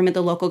federal government,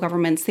 the local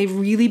governments, they've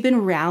really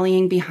been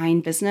rallying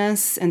behind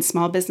business and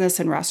small business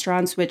and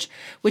restaurants, which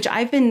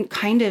I've been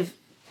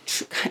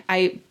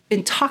I've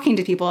been talking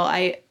to people.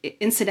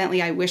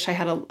 Incidentally, I wish I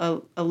had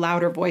a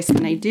louder voice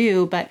than I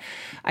do, but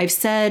I've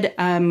said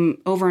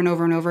over and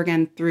over and over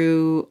again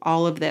through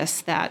all of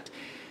this that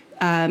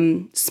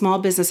small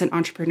business and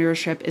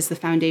entrepreneurship is the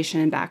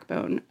foundation and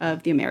backbone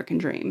of the American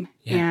dream.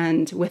 Yeah.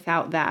 And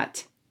without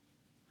that,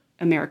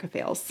 America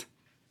fails.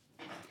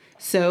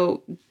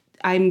 So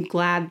I'm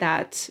glad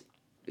that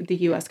the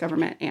U.S.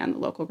 government and the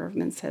local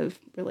governments have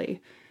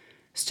really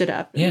stood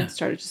up and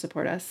started to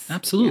support us.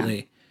 Absolutely.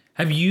 Yeah.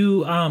 Have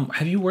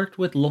you worked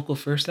with Local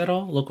First at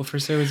all? Local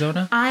First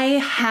Arizona? I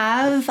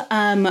have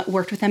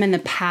worked with them in the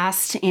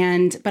past,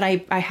 but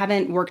I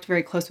haven't worked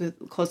very closely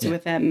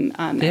with them.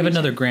 They have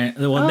another grant.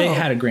 Well, they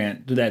had a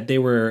grant that they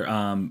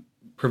were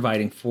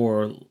providing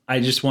for. I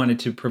just wanted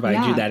to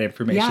provide you that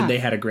information. Yeah. They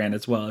had a grant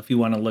as well. If you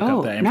want to look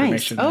up that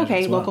information. Nice.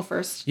 Okay. as well. Local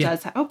First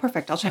does. Oh,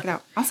 perfect. I'll check it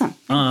out. Awesome.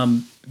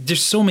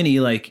 There's so many,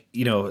 like,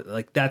 you know,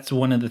 like that's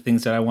one of the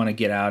things that I want to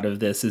get out of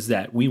this is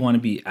that we want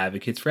to be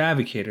advocates for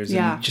advocators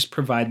and just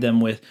provide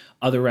them with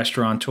other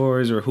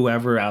restaurateurs or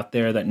whoever out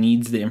there that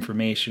needs the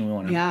information. We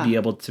want to be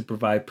able to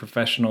provide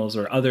professionals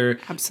or other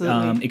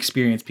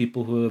experienced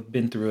people who have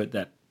been through it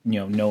that,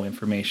 you know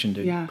information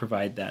to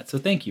provide that. So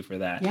thank you for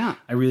that. Yeah.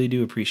 I really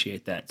do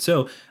appreciate that.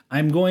 So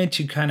I'm going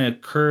to kind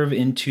of curve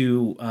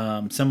into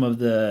some of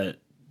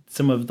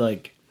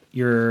like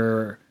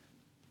the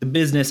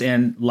business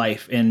and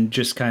life and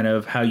just kind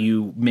of how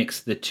you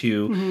mix the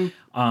two.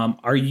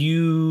 Are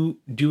you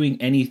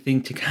doing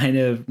anything to kind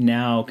of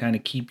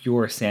keep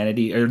your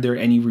sanity? Are there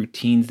any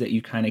routines that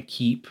you kind of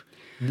keep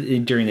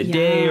during the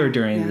day or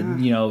during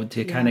the, you know,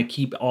 to kind of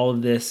keep all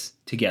of this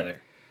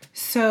together?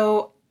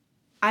 So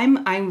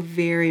I'm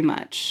very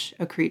much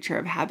a creature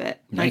of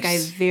habit. Nice. Like I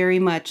very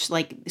much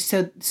like,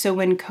 so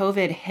when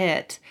COVID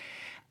hit,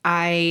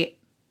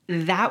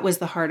 that was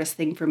the hardest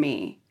thing for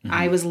me.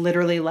 I was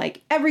literally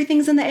like,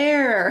 everything's in the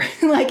air.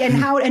 Like,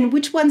 and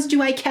which ones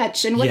do I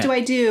catch and what do I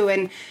do?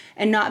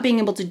 And not being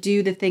able to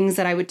do the things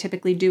that I would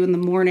typically do in the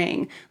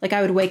morning. Like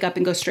I would wake up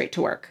and go straight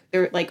to work.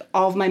 Like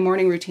all of my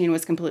morning routine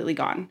was completely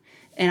gone.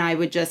 And I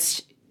would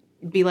just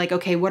be like,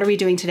 okay, what are we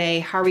doing today?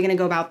 How are we going to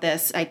go about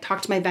this? I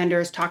talk to my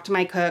vendors, talk to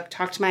my cook,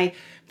 talk to my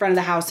friend of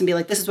the house and be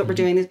like, this is what we're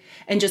doing.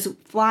 And just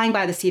flying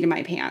by the seat of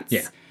my pants.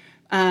 Yeah.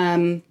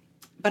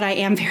 But I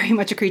am very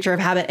much a creature of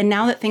habit. And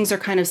now that things are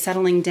kind of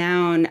settling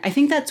down, I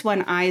think that's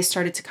when I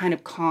started to kind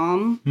of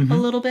calm a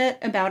little bit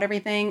about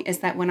everything, is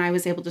that when I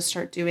was able to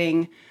start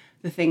doing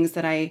the things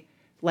that I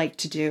like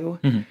to do.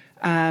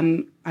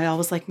 I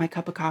always like my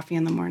cup of coffee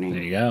in the morning.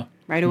 There you go.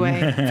 Right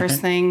away,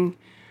 first thing.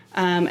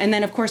 And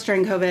then, of course,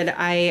 during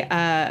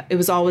COVID, it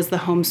was always the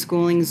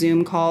homeschooling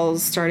Zoom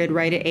calls started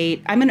right at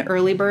 8. I'm an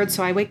early bird,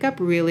 so I wake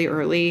up really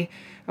early.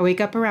 I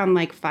wake up around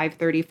like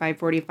 5:30,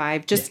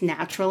 5:45, just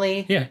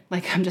naturally. Yeah.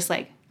 Like, I'm just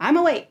like, I'm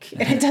awake.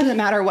 And it doesn't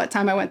matter what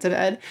time I went to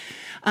bed.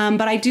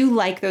 But I do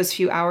like those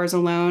few hours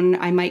alone.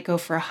 I might go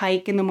for a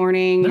hike in the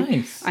morning.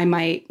 Nice. I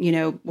might,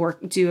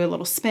 do a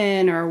little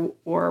spin or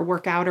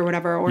work out or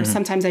whatever. Or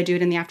sometimes I do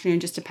it in the afternoon,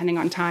 just depending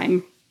on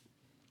time.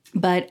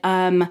 But,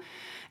 and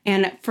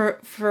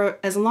for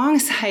as long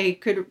as I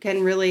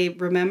can really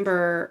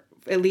remember,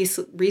 at least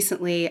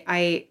recently,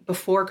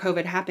 before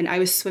COVID happened, I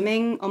was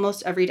swimming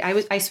almost every day.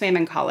 I swam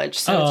in college,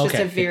 so it's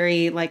just a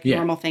very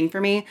normal thing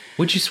for me.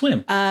 Would you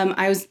swim?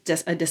 I was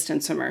just a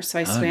distance swimmer, so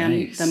I swam.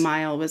 Nice. The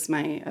mile was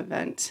my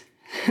event.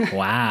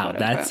 Wow,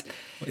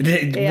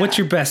 what's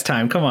your best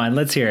time? Come on,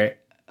 let's hear it.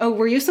 Oh,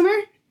 were you a swimmer?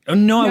 Oh,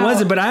 no, I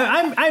wasn't, but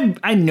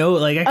I know,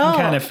 like, I can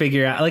kind of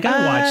figure out, like,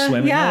 I watch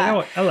swimming. Yeah.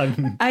 Like, I love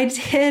I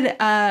did,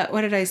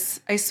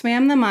 I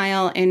swam the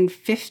mile in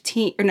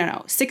 16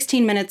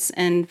 minutes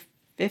and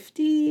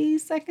 50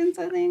 seconds,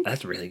 I think.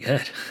 That's really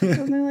good.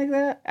 Something like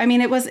that. I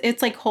mean,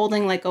 it's like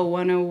holding like a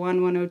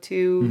 101,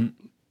 102,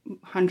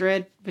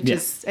 100, which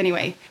is,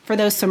 anyway, for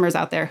those swimmers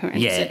out there who are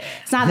interested,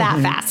 it's not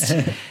that fast.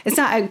 It's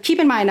not, keep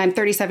in mind, I'm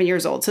 37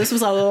 years old, so this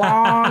was a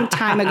long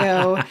time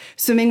ago.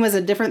 Swimming was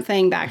a different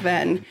thing back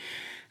then.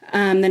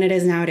 Than it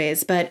is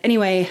nowadays. But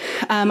anyway,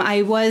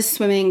 I was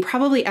swimming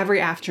probably every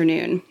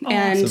afternoon. Oh,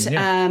 and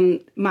awesome.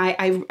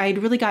 I'd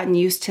really gotten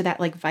used to that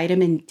like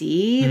vitamin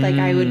D. Like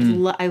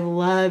I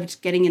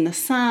loved getting in the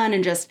sun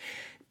and just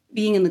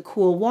being in the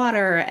cool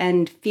water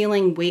and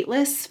feeling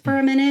weightless for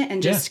a minute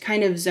and just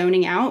kind of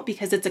zoning out,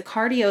 because it's a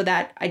cardio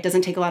that it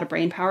doesn't take a lot of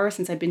brain power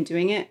since I've been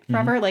doing it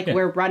forever.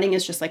 Where running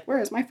is just like, where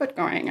is my foot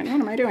going and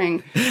what am I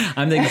doing?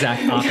 I'm the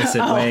exact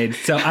opposite way.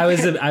 So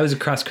I was a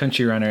cross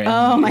country runner in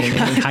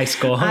high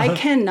school. I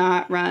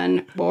cannot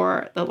run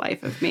for the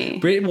life of me.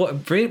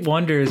 Brit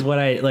wonders what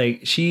I like.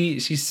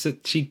 She's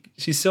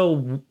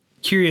so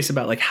curious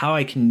about like how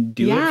I can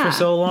do it for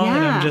so long,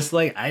 and I'm just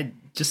like, I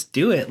just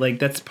do it. Like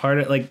that's part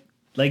of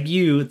like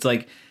you, it's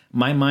like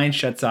my mind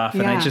shuts off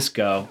and I just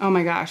go. Oh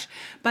my gosh.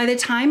 By the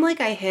time like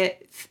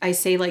I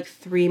say like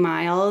 3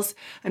 miles,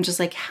 I'm just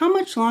like, how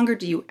much longer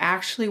do you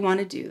actually want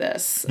to do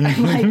this?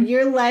 I'm like,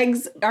 your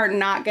legs are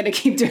not going to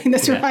keep doing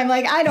this. Yeah. I'm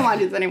like, I don't want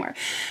to do this anymore.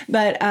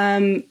 But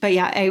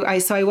yeah,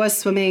 so I was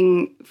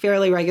swimming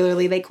fairly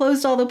regularly. They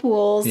closed all the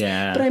pools,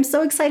 but I'm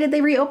so excited they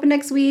reopen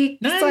next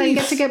week. Nice. So I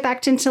get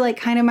back into like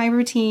kind of my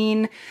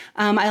routine.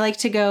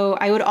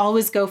 I would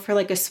always go for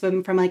like a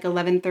swim from like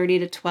 11:30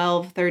 to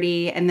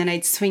 12:30, and then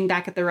I'd swing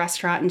back at the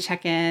restaurant and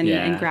check in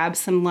and grab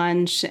some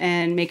lunch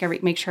and make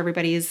sure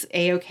everybody's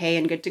A-okay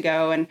and good to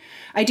go. And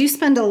I do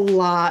spend a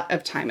lot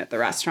of time at the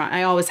restaurant.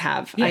 I always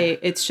have. Yeah.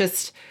 It's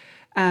just,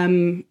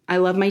 I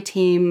love my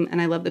team and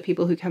I love the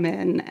people who come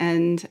in,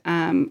 and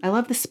I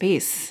love the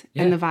space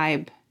and the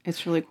vibe.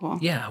 It's really cool.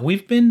 Yeah,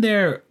 we've been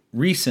there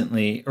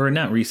recently, or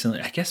not recently,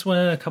 I guess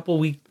a couple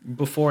weeks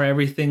before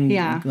everything,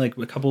 like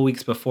a couple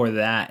weeks before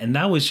that. And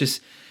that was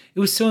just, it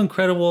was so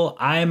incredible.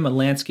 I'm a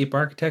landscape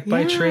architect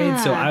by trade,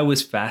 so I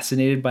was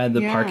fascinated by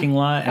the parking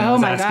lot. And I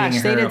was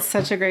asking her, they did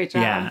such a great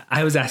job. Yeah,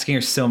 I was asking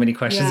her so many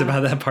questions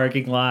about that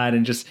parking lot,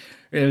 and just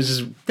it was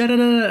just da da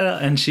da da.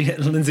 And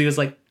Lindsay was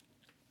like,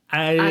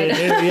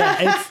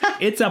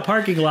 it's a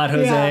parking lot,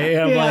 Jose.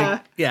 I'm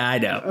like, yeah, I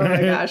know. Oh my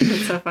gosh,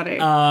 that's so funny.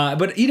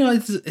 But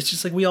it's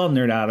just like we all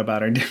nerd out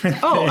about our different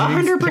things.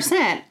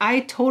 100%. I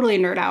totally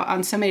nerd out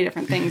on so many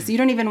different things. You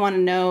don't even want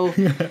to know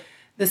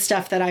the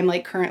stuff that I'm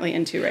like currently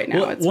into right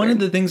now. Well, one of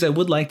the things I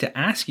would like to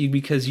ask you,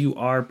 because you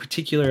are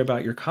particular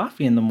about your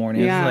coffee in the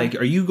morning, is like,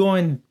 are you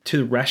going to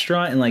the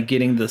restaurant and like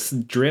getting this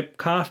drip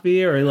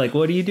coffee, or like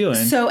what are you doing?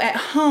 So at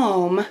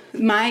home,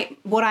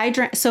 what I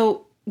drink.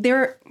 So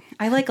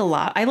I like a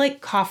lot. I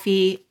like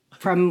coffee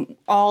from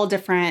all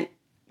different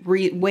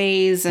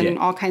ways and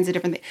all kinds of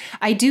different things.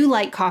 I do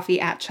like coffee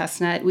at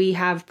Chestnut. We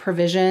have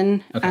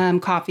Provision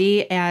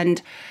coffee,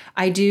 and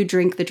I do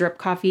drink the drip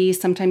coffee.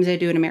 Sometimes I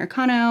do an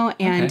Americano,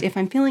 and if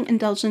I'm feeling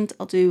indulgent,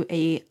 I'll do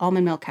a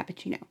almond milk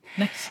cappuccino.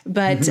 Nice.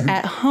 But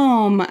at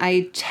home,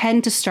 I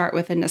tend to start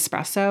with a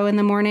Nespresso in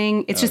the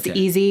morning. It's just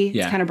easy.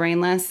 It's kind of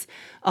brainless.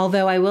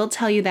 Although I will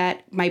tell you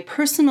that my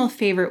personal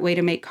favorite way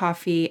to make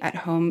coffee at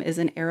home is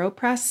an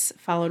AeroPress,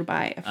 followed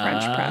by a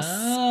French press,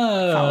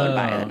 followed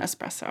by an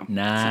espresso.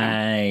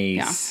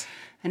 Nice. So,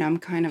 I know I'm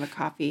kind of a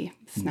coffee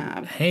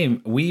snob.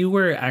 Hey, we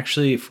were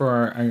actually, for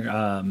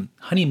our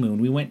honeymoon,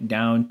 we went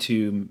down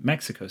to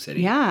Mexico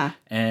City. Yeah.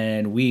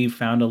 And we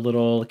found a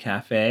little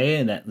cafe,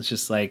 and that was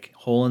just like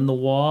hole in the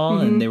wall,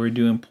 and they were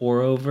doing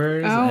pour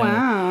overs. Oh,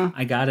 wow.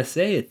 I gotta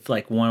say, it's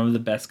like one of the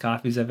best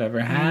coffees I've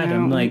ever had.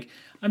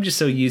 I'm just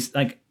so used,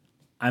 like,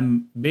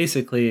 I'm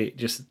basically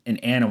just an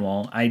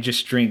animal. I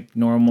just drink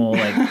normal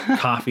like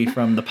coffee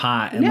from the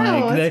pot, and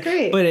that's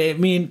great. But I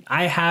mean,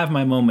 I have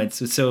my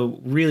moments.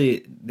 So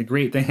really, the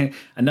great thing.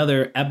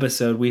 Another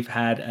episode, we've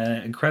had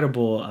an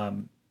incredible,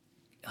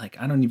 like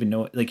I don't even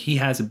know. Like he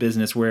has a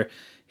business where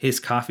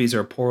his coffees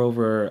are pour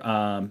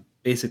over.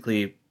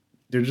 Basically,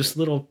 they're just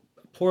little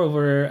pour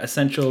over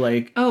essential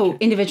like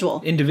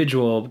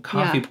individual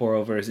coffee pour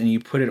overs, and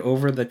you put it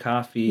over the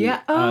coffee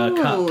cup.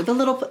 The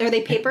little, are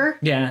they paper?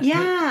 Yeah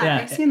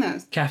I've seen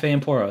those. Cafe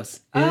and Poros.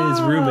 It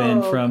is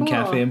Ruben from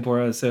Cafe and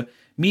Poros. So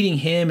meeting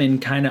him and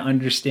kind of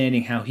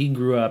understanding how he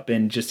grew up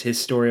and just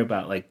his story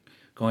about like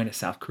going to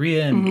South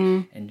Korea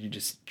and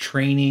just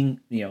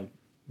training,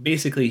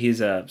 basically he's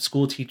a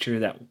school teacher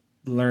that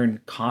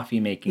learned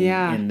coffee making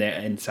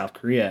in South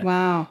Korea.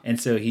 Wow.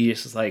 And so he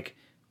just was like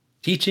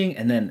teaching,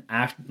 and then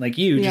after, like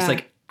you, just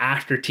like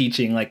after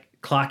teaching, like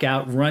clock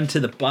out, run to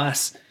the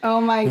bus.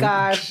 Oh my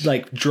gosh.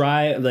 Like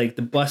drive, like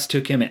the bus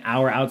took him an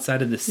hour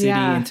outside of the city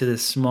into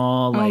this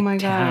small like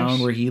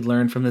town where he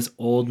learned from this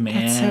old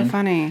man. That's so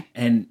funny.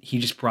 And he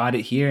just brought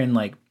it here, and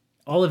like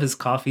all of his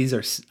coffees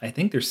are, I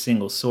think they're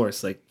single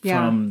source, like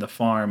from the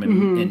farm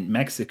in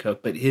Mexico.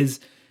 But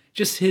his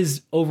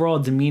overall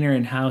demeanor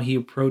and how he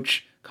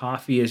approached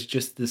coffee is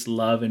just this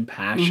love and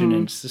passion,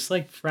 and it's just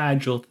like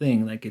fragile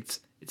thing. Like it's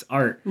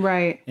art.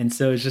 Right. And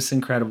so it's just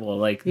incredible.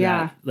 Like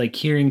that, like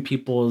hearing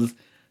people's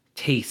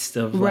taste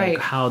of like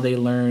how they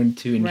learn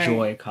to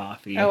enjoy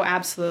coffee. Oh,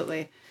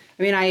 absolutely.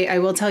 I mean, I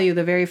will tell you,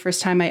 the very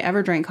first time I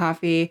ever drank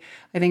coffee,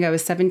 I think I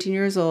was 17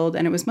 years old,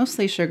 and it was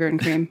mostly sugar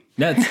and cream.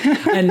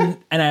 and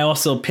I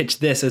also pitched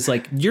this as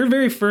like, your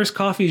very first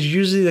coffee is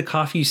usually the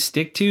coffee you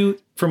stick to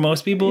for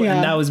most people.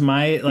 And that was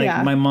my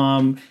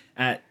mom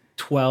at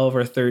 12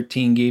 or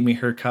 13 gave me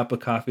her cup of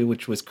coffee,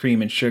 which was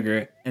cream and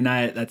sugar, and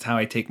that's how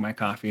I take my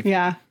coffee.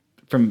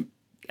 From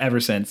ever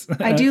since.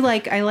 I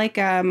like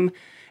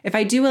if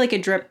I do like a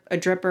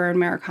drip or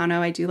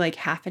Americano, I do like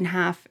half and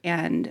half,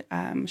 and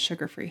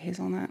sugar-free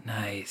hazelnut.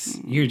 Nice.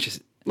 You're just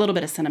a little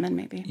bit of cinnamon,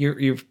 maybe.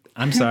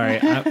 I'm sorry.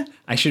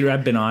 I should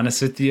have been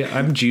honest with you.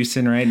 I'm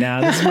juicing right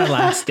now. This is my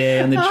last day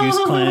on the juice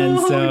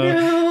cleanse, so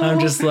no. I'm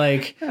just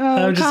like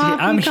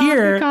I'm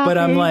here, but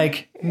I'm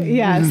like,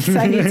 yes,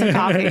 I need some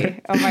coffee.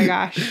 Oh my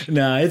gosh.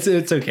 No, it's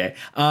okay.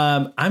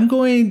 I'm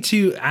going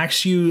to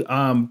ask you.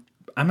 I'm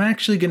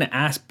actually going to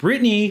ask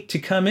Brittany to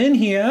come in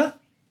here.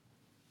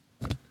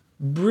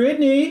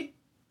 Brittany.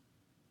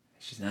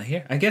 She's not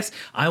here. I guess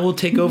I will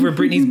take over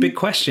Brittany's big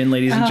question,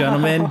 ladies and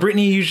gentlemen.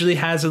 Brittany usually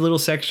has a little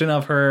section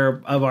of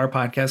our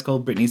podcast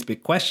called Brittany's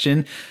Big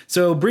Question.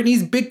 So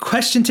Brittany's big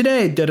question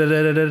today.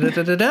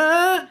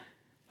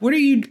 What are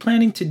you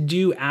planning to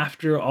do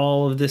after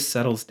all of this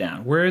settles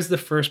down? Where is the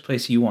first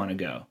place you want to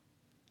go?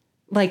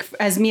 Like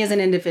as me as an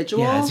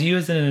individual? Yeah, as you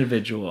as an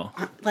individual.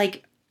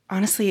 Like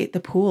honestly, the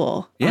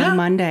pool on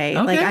Monday.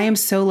 Okay. Like I am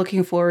so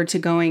looking forward to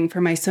going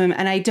for my swim.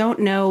 And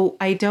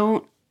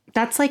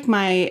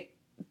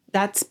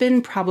that's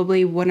been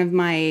probably one of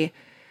my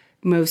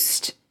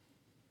most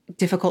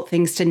difficult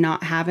things to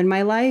not have in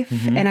my life.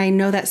 Mm-hmm. And I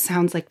know that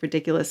sounds like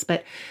ridiculous,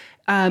 but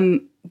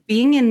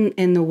being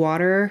in the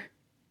water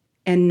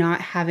and not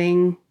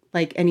having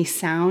like any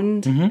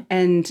sound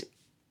and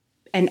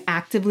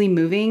actively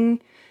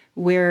moving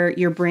where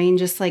your brain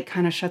just like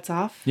kind of shuts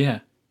off. Yeah.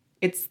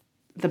 It's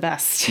the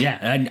best.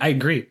 Yeah, I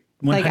agree.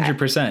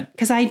 100%.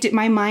 Because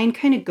my mind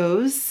kind of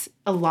goes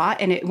a lot,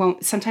 and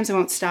sometimes it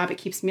won't stop. It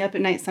keeps me up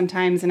at night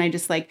sometimes. And I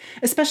just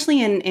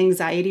especially in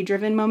anxiety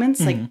driven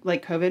moments,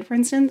 like COVID, for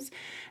instance.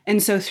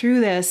 And so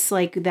through this,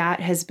 that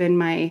has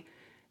been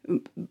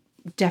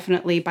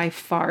definitely by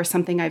far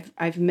something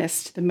I've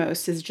missed the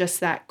most, is just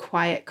that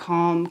quiet,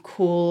 calm,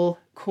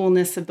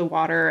 coolness of the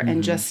water,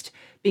 and just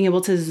being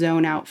able to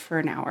zone out for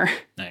an hour.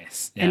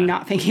 Nice. Yeah. And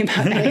not thinking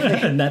about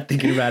anything. Not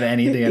thinking about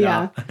anything at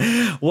all.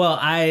 Well,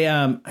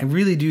 I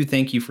really do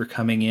thank you for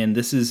coming in.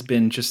 This has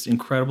been just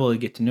incredible to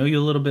get to know you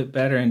a little bit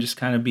better and just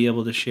kind of be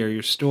able to share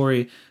your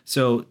story.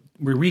 So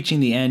we're reaching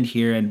the end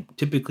here, and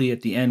typically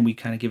at the end we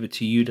kind of give it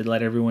to you to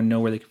let everyone know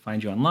where they can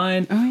find you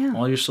online. Oh, yeah.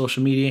 All your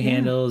social media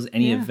handles,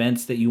 any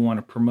events that you want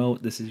to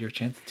promote. This is your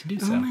chance to do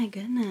so. Oh my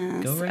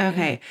goodness. Go right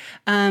ahead.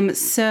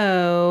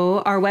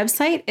 So our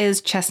website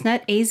is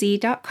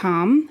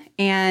chestnutaz.com,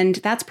 and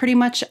that's pretty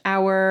much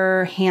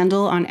our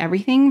handle on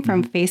everything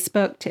from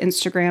Facebook to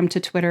Instagram to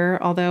Twitter,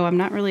 although I'm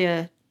not really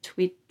a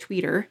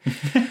tweeter,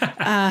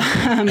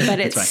 but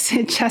it's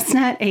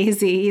Chestnut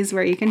AZ is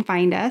where you can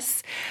find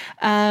us.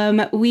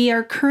 We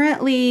are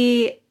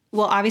currently,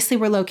 obviously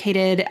we're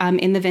located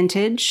in the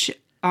Vintage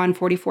on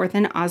 44th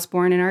and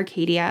Osborne in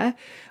Arcadia.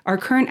 Our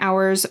current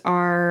hours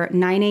are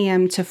 9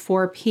 a.m. to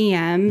 4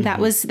 p.m.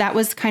 Mm-hmm. That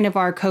was kind of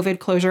our COVID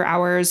closure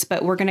hours,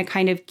 but we're going to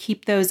kind of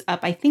keep those up,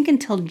 I think,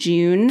 until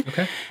June.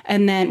 Okay.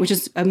 And then, which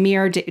is a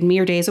mere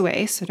days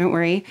away, so don't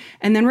worry.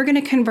 And then we're going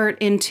to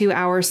convert into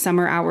our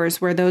summer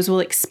hours, where those will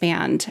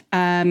expand.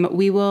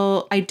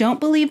 I don't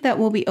believe that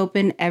we'll be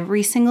open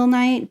every single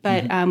night,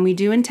 but we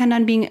do intend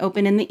on being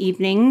open in the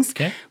evenings.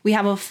 Okay. We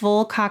have a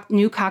full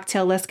new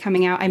cocktail list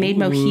coming out. I made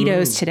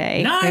mojitos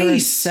today. Nice. They were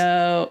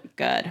so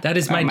good. That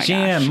is my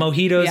jam. Gosh.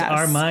 Mojitos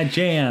are my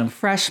jam.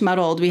 Fresh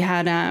muddled. We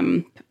had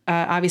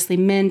obviously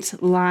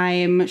mint,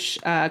 lime,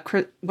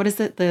 what is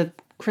it? The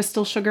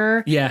crystal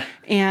sugar. Yeah.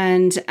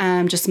 And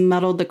just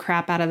muddled the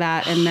crap out of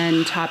that, and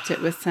then topped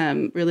it with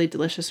some really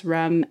delicious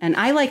rum. And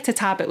I like to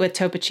top it with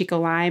Topo Chico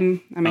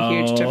lime. I'm a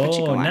huge Topo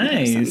Chico lime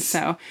person.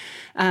 So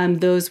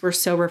those were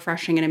so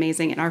refreshing and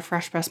amazing. And our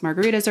fresh pressed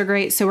margaritas are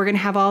great. So we're going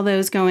to have all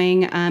those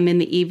going in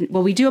the evening.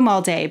 Well, we do them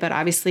all day, but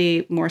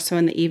obviously more so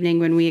in the evening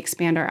when we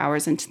expand our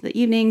hours into the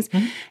evenings.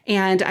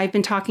 And I've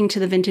been talking to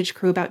the Vintage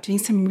crew about doing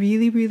some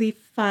really, really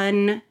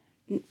fun,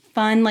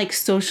 like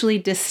socially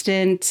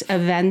distant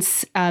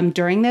events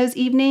during those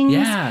evenings.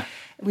 Yeah.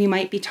 We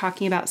might be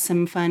talking about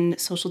some fun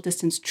social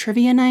distance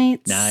trivia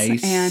nights.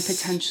 Nice. And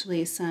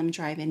potentially some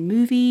drive-in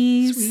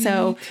movies. Sweet.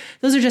 So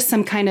those are just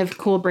some kind of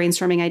cool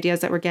brainstorming ideas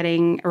that we're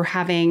getting or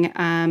having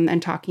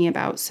and talking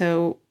about.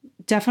 So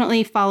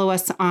definitely follow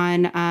us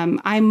on,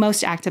 I'm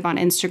most active on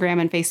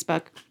Instagram and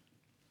Facebook,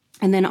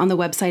 and then on the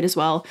website as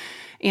well.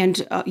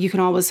 And you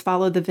can always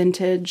follow the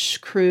Vintage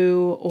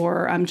crew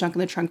or Junk in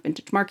the Trunk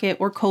Vintage Market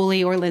or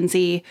Coley or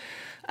Lindsay.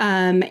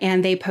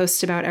 And they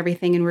post about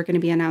everything, and we're going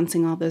to be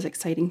announcing all those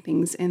exciting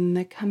things in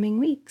the coming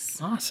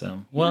weeks.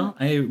 Awesome. Well,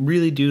 I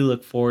really do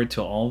look forward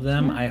to all of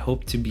them. I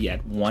hope to be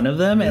at one of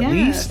them at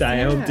least.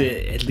 I hope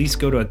to at least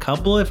go to a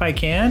couple if I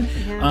can.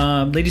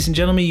 Yeah. Ladies and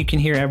gentlemen, you can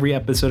hear every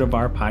episode of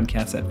our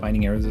podcast at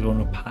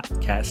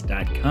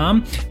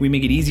findingarizonapodcast.com. We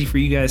make it easy for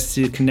you guys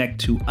to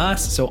connect to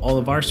us. So all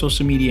of our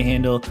social media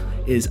handle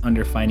is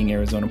under Finding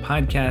Arizona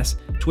Podcast,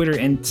 Twitter,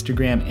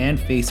 Instagram, and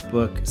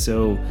Facebook.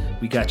 So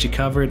we got you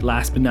covered.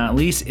 Last but not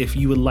least, if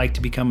you would like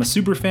to become a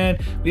super fan,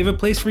 we have a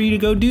place for you to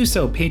go do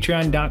so.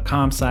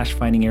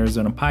 Patreon.com/Finding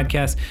Arizona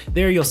Podcast.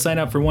 There you'll sign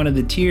up for one of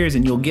the tiers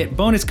and you'll get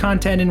bonus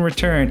content in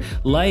return,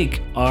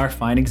 like our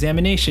fine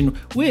examination,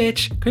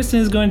 which Kristen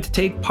is going to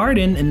take part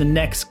in the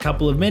next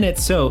couple of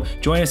minutes. So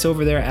join us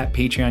over there at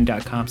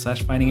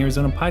patreon.com/Finding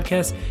Arizona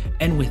Podcast.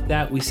 And with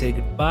that, we say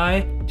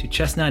goodbye to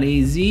Chestnut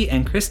AZ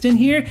and Kristen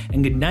here,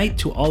 and good night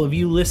to all of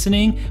you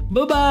listening.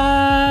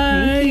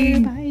 Bye-bye. Thank you.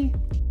 Bye.